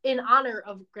 like, in honor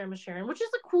of Grandma Sharon, which is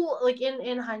a cool, like,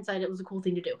 in hindsight, it was a cool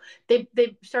thing to do.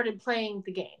 They started playing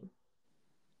the game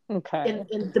Okay.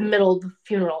 in the middle of the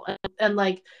funeral, and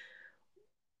like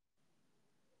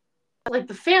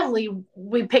the family,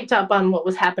 we picked up on what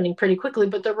was happening pretty quickly,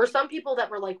 but there were some people that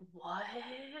were like, what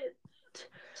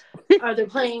are they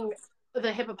playing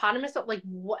the hippopotamus? Like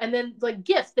what? And then like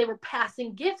gifts, they were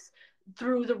passing gifts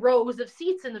through the rows of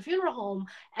seats in the funeral home,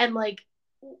 and like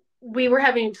we were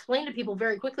having to explain to people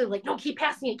very quickly, like, no, keep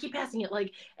passing it,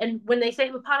 like, and when they say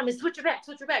hippopotamus, switch your back.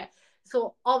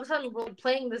 So all of a sudden we're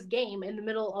playing this game in the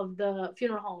middle of the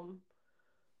funeral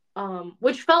home,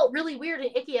 which felt really weird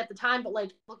and icky at the time, but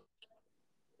like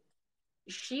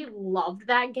she loved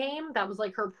that game. That was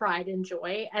like her pride and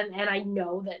joy. And I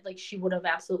know that like she would have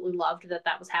absolutely loved that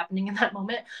that was happening in that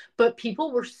moment. But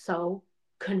people were so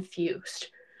confused.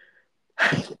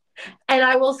 And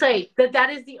I will say that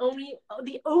that is the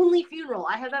only funeral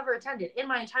I have ever attended in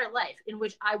my entire life in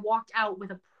which I walked out with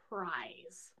a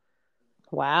prize.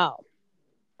 Wow.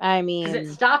 I Because it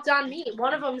mean, stopped on me.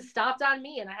 One of them stopped on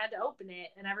me, and I had to open it,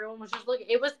 and everyone was just looking.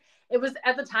 It was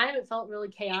at the time it felt really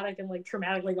chaotic and like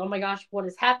traumatic. Like, oh my gosh, what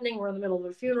is happening? We're in the middle of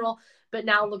a funeral. But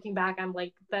now looking back, I'm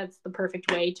like, that's the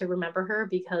perfect way to remember her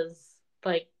because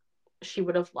like she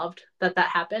would have loved that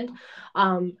happened.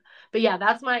 Um, but yeah,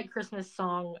 that's my Christmas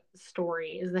song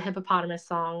story. Is the hippopotamus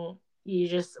song. You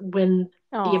just when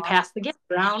you aw, pass the gift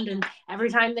around, and every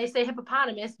time they say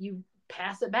hippopotamus, you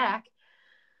pass it back.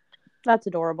 that's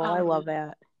adorable. I love Um,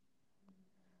 that.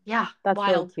 Yeah, That's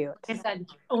really wild. cute. Like I said,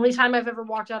 only time I've ever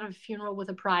walked out of a funeral with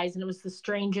a prize, and it was the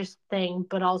strangest thing,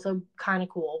 but also kind of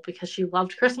cool because she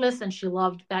loved Christmas and she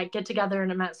loved that get together,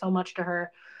 and it meant so much to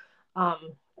her.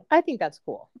 Um, I think that's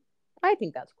cool. I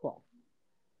think that's cool.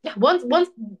 yeah, once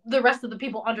the rest of the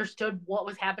people understood what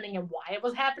was happening and why it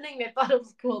was happening, they thought it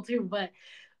was cool too. But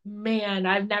man,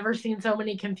 I've never seen so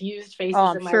many confused Oh, faces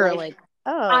I'm in my sure, life. like,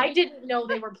 oh, I didn't know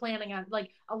they were planning on, like,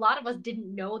 a lot of us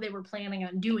didn't know they were planning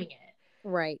on doing it.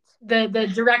 right.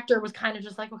 The director was kind of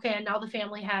just like, okay, and now the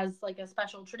family has like a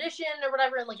special tradition or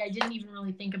whatever, and like I didn't even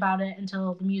really think about it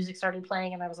until the music started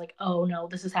playing, and I was like, oh no,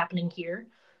 this is happening here.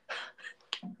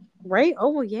 Right? Oh,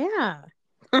 well, yeah.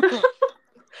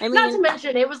 I Not mean, to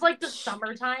mention it was like the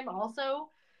summertime also,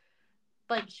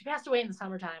 like she passed away in the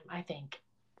summertime, I think,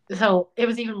 so it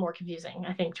was even more confusing,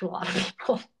 I think, to a lot of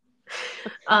people.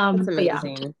 that's But yeah,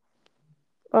 amazing.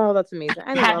 Oh, that's amazing.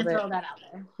 I had to love it. throw that out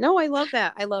there. No, I love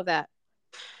that. I love that.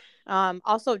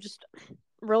 Also, just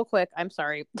real quick, I'm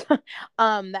sorry.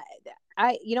 That,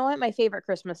 you know what my favorite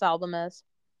Christmas album is?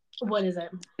 What is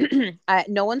it?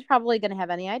 No one's probably going to have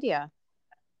any idea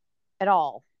at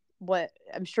all. What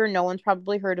I'm sure no one's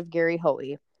probably heard of Gary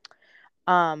Hoey.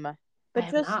 I But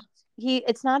have just not.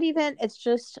 it's not even. It's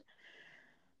just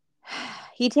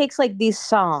he takes like these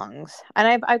songs,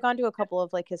 and I've gone to a couple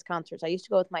of like his concerts. I used to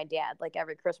go with my dad like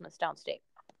every Christmas downstate.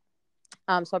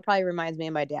 So it probably reminds me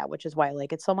of my dad, which is why I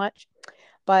like it so much.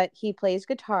 But he plays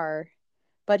guitar,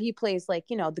 but he plays like,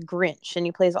 the Grinch, and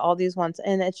he plays all these ones,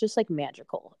 and it's just like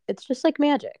magical. It's just like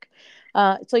magic.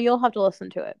 So you'll have to listen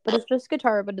to it. But it's just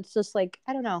guitar, but it's just like,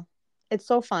 I don't know. It's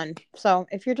so fun. So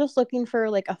if you're just looking for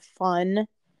like a fun,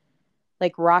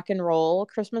 like rock and roll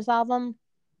Christmas album,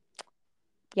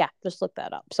 yeah, just look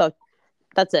that up. So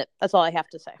that's it. That's all I have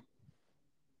to say.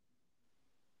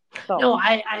 So No,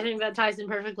 I think that ties in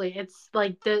perfectly. It's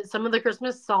like some of the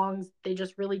Christmas songs, they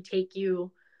just really take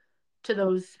you to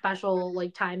those special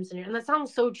like times in your, and that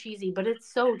sounds so cheesy, but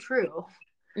it's so true.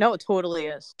 no, it totally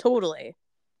is. Totally.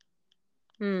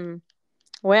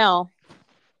 Well,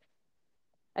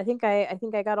 I think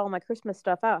I got all my Christmas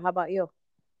stuff out. How about you?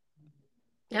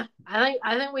 Yeah, I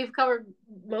think we've covered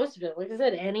most of it. Like I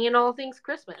said, any and all things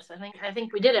Christmas. I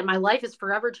think we did it. My life is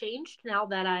forever changed now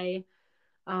that I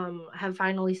have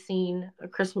finally seen a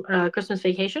Christmas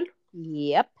Vacation.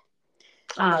 Yep.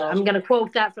 So, I'm gonna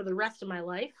quote that for the rest of my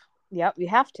life. yep, you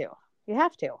have to. You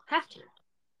have to. Have to.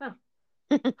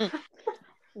 Oh.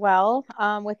 Well,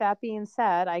 with that being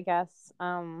said, I guess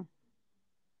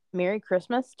Merry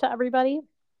Christmas to everybody.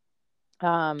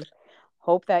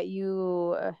 Hope that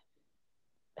you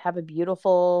have a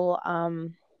beautiful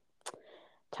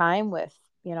time with,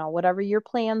 whatever your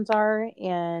plans are,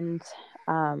 and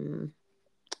um,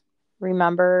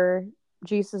 remember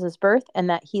Jesus' birth and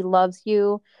that he loves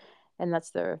you, and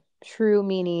that's the true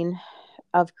meaning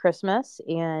of Christmas.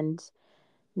 And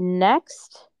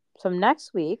next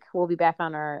week we'll be back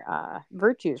on our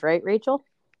virtues, right, Rachel?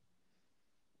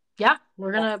 Yeah,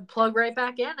 we're gonna plug right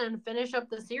back in and finish up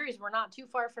the series. We're not too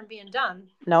far from being done.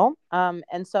 No.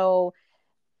 And so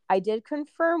I did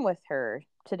confirm with her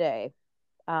today,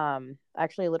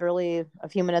 actually literally a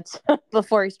few minutes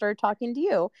before I started talking to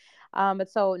you. But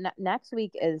so next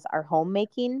week is our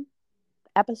homemaking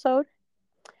episode.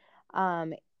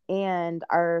 Um, and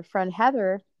our friend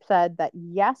Heather said that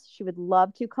yes, she would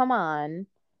love to come on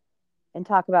and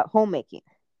talk about homemaking.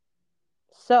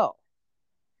 So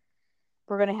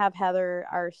we're going to have Heather,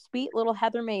 our sweet little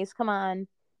Heather Mays, come on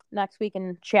next week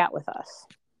and chat with us.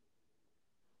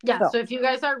 Yeah, so if you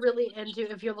guys are really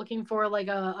into, if you're looking for like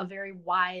a very wide